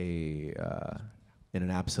is in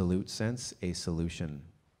an absolute sense, a solution.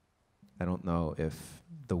 I don't know if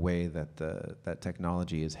the way that that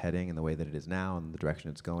technology is heading and the way that it is now and the direction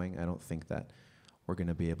it's going, I don't think that we're going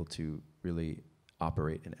to be able to really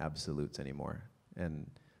operate in absolutes anymore. And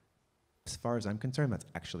as far as I'm concerned, that's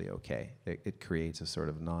actually okay. It creates a sort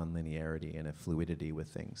of non-linearity and a fluidity with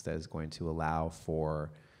things that is going to allow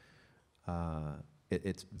for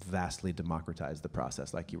it's vastly democratized the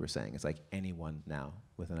process, like you were saying. It's like anyone now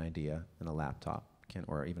with an idea and a laptop can,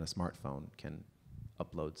 or even a smartphone, can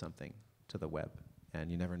upload something to the web, and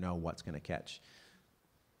you never know what's going to catch.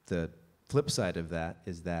 The flip side of that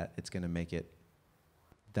is that it's going to make it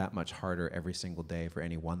that much harder every single day for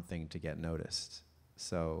any one thing to get noticed.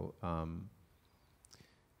 So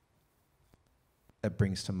that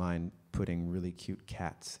brings to mind putting really cute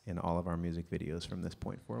cats in all of our music videos from this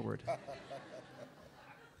point forward.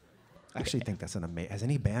 I actually think that's an amazing... Has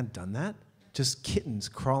any band done that? Just kittens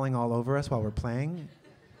crawling all over us while we're playing?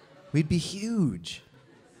 We'd be huge.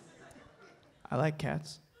 I like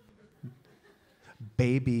cats.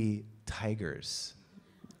 Baby tigers.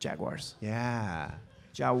 Jaguars. Yeah.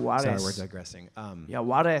 Jaguares. Sorry, we're digressing.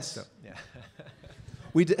 Jaguares. So, yeah.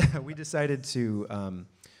 we decided to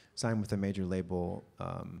sign with a major label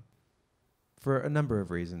for a number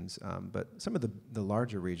of reasons, but some of the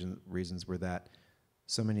larger reasons were that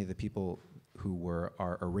so many of the people who were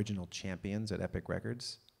our original champions at Epic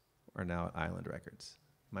Records are now at Island Records.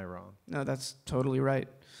 Am I wrong? No, that's totally right.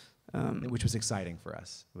 Which was exciting for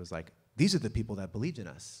us. It was like, these are the people that believed in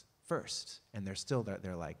us first, and they're still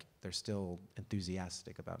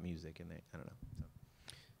enthusiastic about music, and I don't know. So.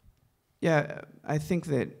 Yeah, I think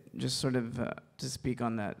that just sort of to speak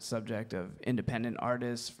on that subject of independent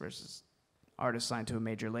artists versus artists signed to a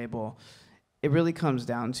major label, it really comes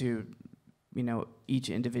down to, you know, each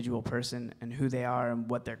individual person and who they are and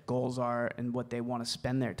what their goals are and what they want to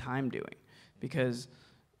spend their time doing. Because,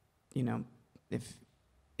 you know,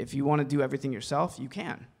 if you want to do everything yourself, you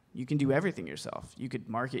can. You can do everything yourself. You could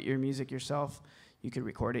market your music yourself. You could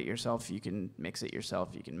record it yourself. You can mix it yourself.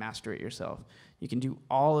 You can master it yourself. You can do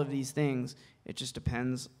all of these things. It just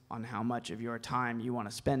depends on how much of your time you want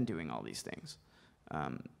to spend doing all these things.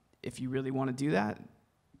 If you really want to do that,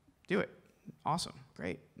 do it. Awesome.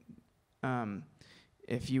 Great.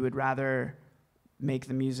 If you would rather make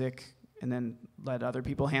the music and then let other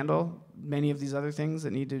people handle many of these other things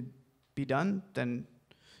that need to be done, then,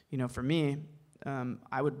 you know, for me,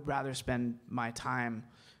 I would rather spend my time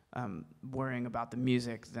worrying about the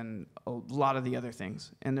music than a lot of the other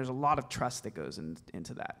things. And there's a lot of trust that goes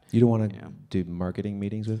into that. You don't want to do marketing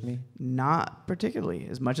meetings with me? Not particularly,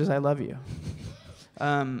 as much as I love you.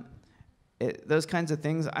 Those kinds of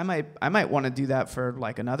things, I might want to do that for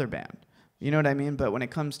like another band. You know what I mean? But when it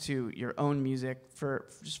comes to your own music,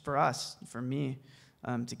 just for us, for me,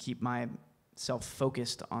 to keep myself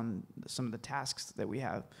focused on some of the tasks that we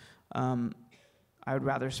have, I would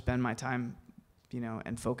rather spend my time, you know,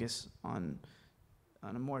 and focus on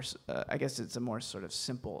a more, I guess it's a more sort of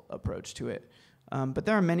simple approach to it. But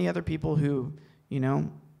there are many other people who, you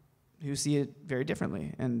know, who see it very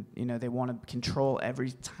differently, and you know, they want to control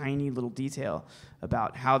every tiny little detail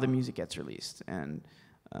about how the music gets released and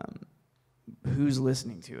who's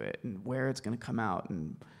listening to it and where it's going to come out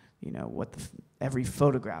and, you know, what every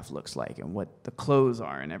photograph looks like and what the clothes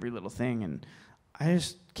are and every little thing. And I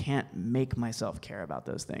just can't make myself care about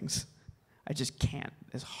those things. I just can't,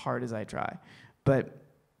 as hard as I try. But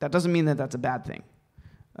that doesn't mean that that's a bad thing.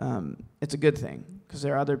 It's a good thing, because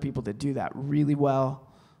there are other people that do that really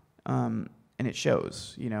well, and it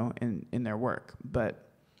shows, you know, in their work.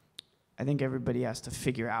 But I think everybody has to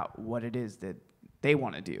figure out what it is that they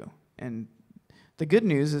want to do. And the good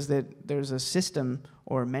news is that there's a system,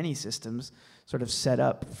 or many systems, sort of set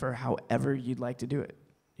up for however you'd like to do it.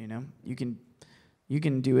 You know, you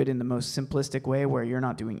can do it in the most simplistic way where you're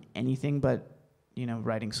not doing anything but, you know,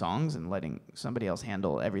 writing songs and letting somebody else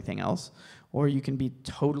handle everything else. Or you can be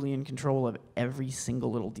totally in control of every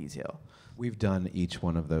single little detail. We've done each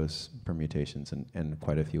one of those permutations and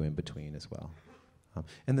quite a few in between as well.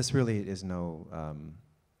 And this really is no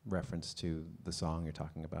reference to the song you're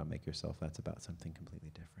talking about, Make Yourself. That's about something completely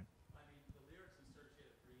different. I mean, the lyrics in Search It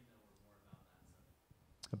at 3, though, were more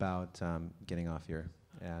about that. So. About getting off your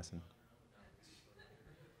ass and...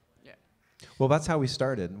 Yeah. Well, that's how we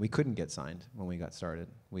started. We couldn't get signed when we got started.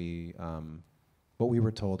 What we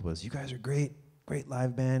were told was, you guys are great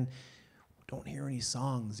live band. Don't hear any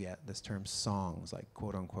songs yet. This term songs, like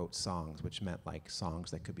quote unquote songs, which meant like songs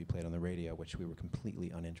that could be played on the radio, which we were completely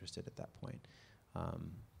uninterested at that point.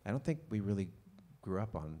 I don't think we really grew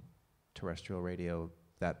up on terrestrial radio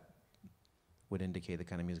that would indicate the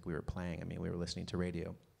kind of music we were playing. I mean, we were listening to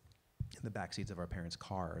radio in the backseats of our parents'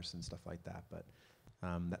 cars and stuff like that, but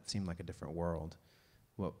that seemed like a different world.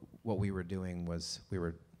 What we were doing was we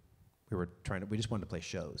just wanted to play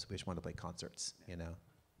shows. We just wanted to play concerts, you know.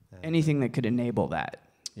 Anything that could enable that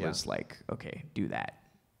was like, okay, do that.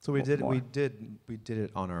 So we did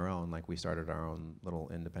it on our own. Like, we started our own little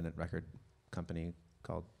independent record company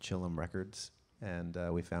called Chillum Records, and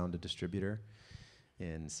we found a distributor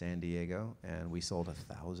in San Diego, and we sold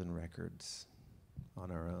 1,000 records on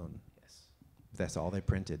our own. Yes. That's all they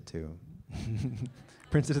printed, too.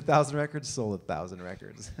 Printed 1,000 records, sold 1,000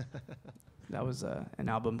 records. That was an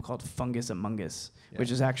album called Fungus Among Us, which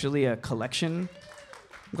is actually a collection.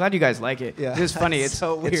 I'm glad you guys like it. Yeah. It's funny. It's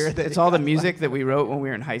so weird. It's all the music that we wrote when we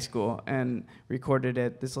were in high school and recorded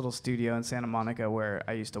at this little studio in Santa Monica where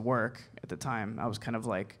I used to work at the time. I was kind of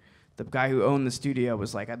like, the guy who owned the studio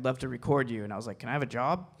was like, I'd love to record you. And I was like, can I have a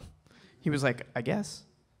job? He was like, I guess.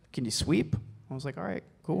 Can you sweep? I was like, all right,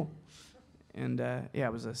 cool. And yeah,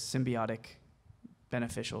 it was a symbiotic,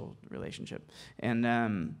 beneficial relationship. And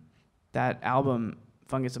that album,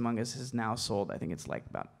 Fungus Among Us, has now sold, I think it's like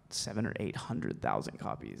about 700,000 or 800,000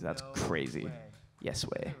 copies. That's crazy. Way. Yes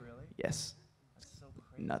way. Really? Yes. That's so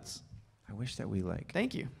crazy. Nuts. I wish that we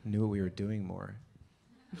Thank you. Knew what we were doing more.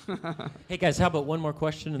 Hey guys, how about one more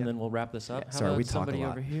question and then we'll wrap this up? Yeah. How Sorry, about we talk somebody a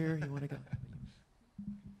lot. over here? You want to go?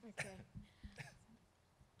 Okay.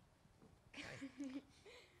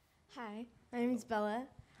 Hi, my name is Bella.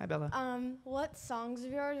 Hi, Bella. What songs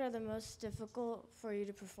of yours are the most difficult for you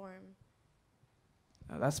to perform?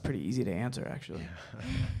 That's pretty easy to answer, actually.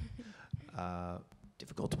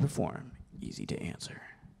 Difficult to perform, easy to answer.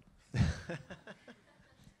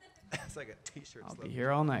 It's like a t-shirt. I'll be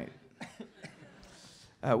here all night.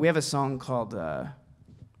 We have a song called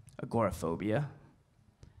Agoraphobia.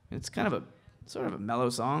 It's kind of sort of a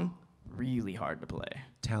mellow song, really hard to play.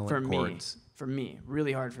 Talent chords. For me,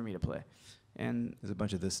 really hard for me to play. And there's a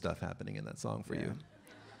bunch of this stuff happening in that song for you.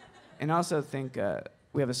 And I also think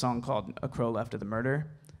we have a song called A Crow Left of the Murder.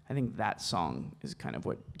 I think that song is kind of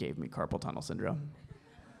what gave me carpal tunnel syndrome.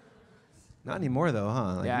 Not anymore, though,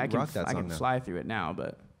 huh? Like, yeah, I can now. fly through it now,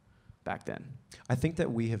 but back then. I think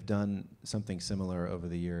that we have done something similar over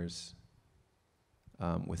the years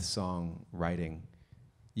with song writing.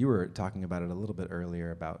 You were talking about it a little bit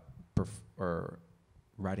earlier about or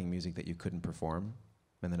writing music that you couldn't perform,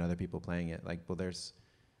 and then other people playing it. Like, well,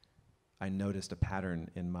 I noticed a pattern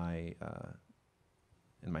in my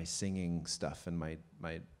singing stuff and my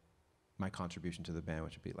contribution to the band,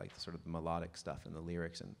 which would be like sort of the melodic stuff and the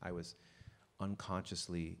lyrics, and I was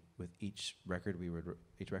unconsciously, with each record we would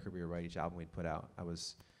write, each album we'd put out, I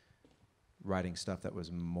was writing stuff that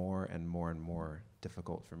was more and more and more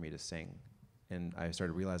difficult for me to sing. And I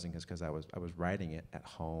started realizing because I was writing it at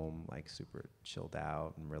home, like super chilled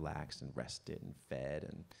out and relaxed and rested and fed,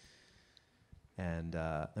 and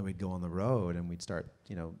then we'd go on the road and we'd start,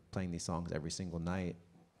 playing these songs every single night.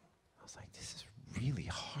 I was like, this is really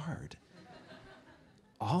hard.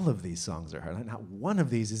 All of these songs are hard. Not one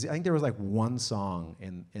of these is. I think there was like one song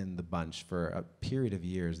in the bunch for a period of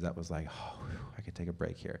years that was like, oh, I could take a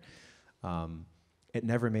break here. It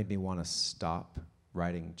never made me want to stop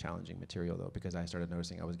writing challenging material though, because I started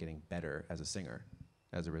noticing I was getting better as a singer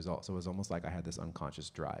as a result. So it was almost like I had this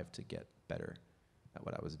unconscious drive to get better at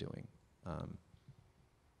what I was doing. I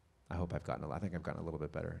think I've gotten a little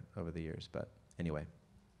bit better over the years, but anyway,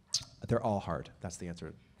 they're all hard. That's the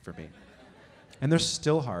answer for me. And they're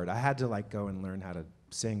still hard. I had to go and learn how to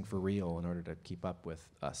sing for real in order to keep up with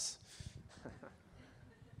us.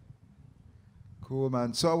 Cool,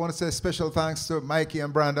 man. So I want to say special thanks to Mikey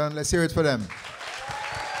and Brandon. Let's hear it for them.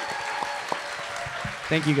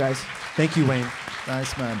 Thank you, guys. Thank you, Wayne.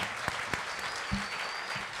 Nice, man.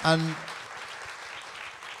 And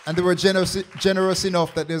they were generous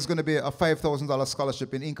enough that there's going to be a $5,000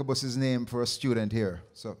 scholarship in Incubus's name for a student here.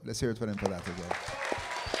 So let's hear it for them for that as well.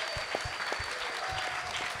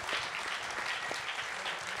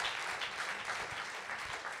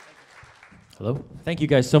 Hello. Thank you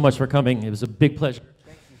guys so much for coming. It was a big pleasure.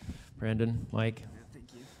 Thank you. Brandon, Mike, thank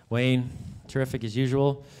you. Wayne, terrific as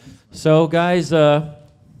usual. So guys,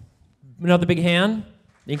 another big hand,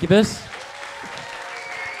 Incubus.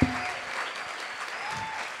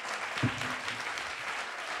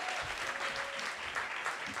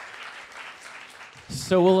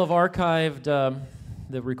 So we'll have archived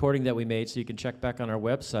the recording that we made, so you can check back on our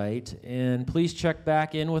website. And please check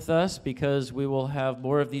back in with us, because we will have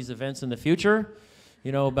more of these events in the future,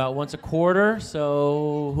 about once a quarter.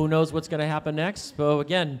 So who knows what's going to happen next. So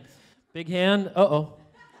again, big hand. Uh-oh.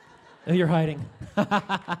 You're hiding.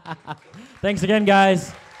 Thanks again,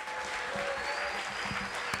 guys.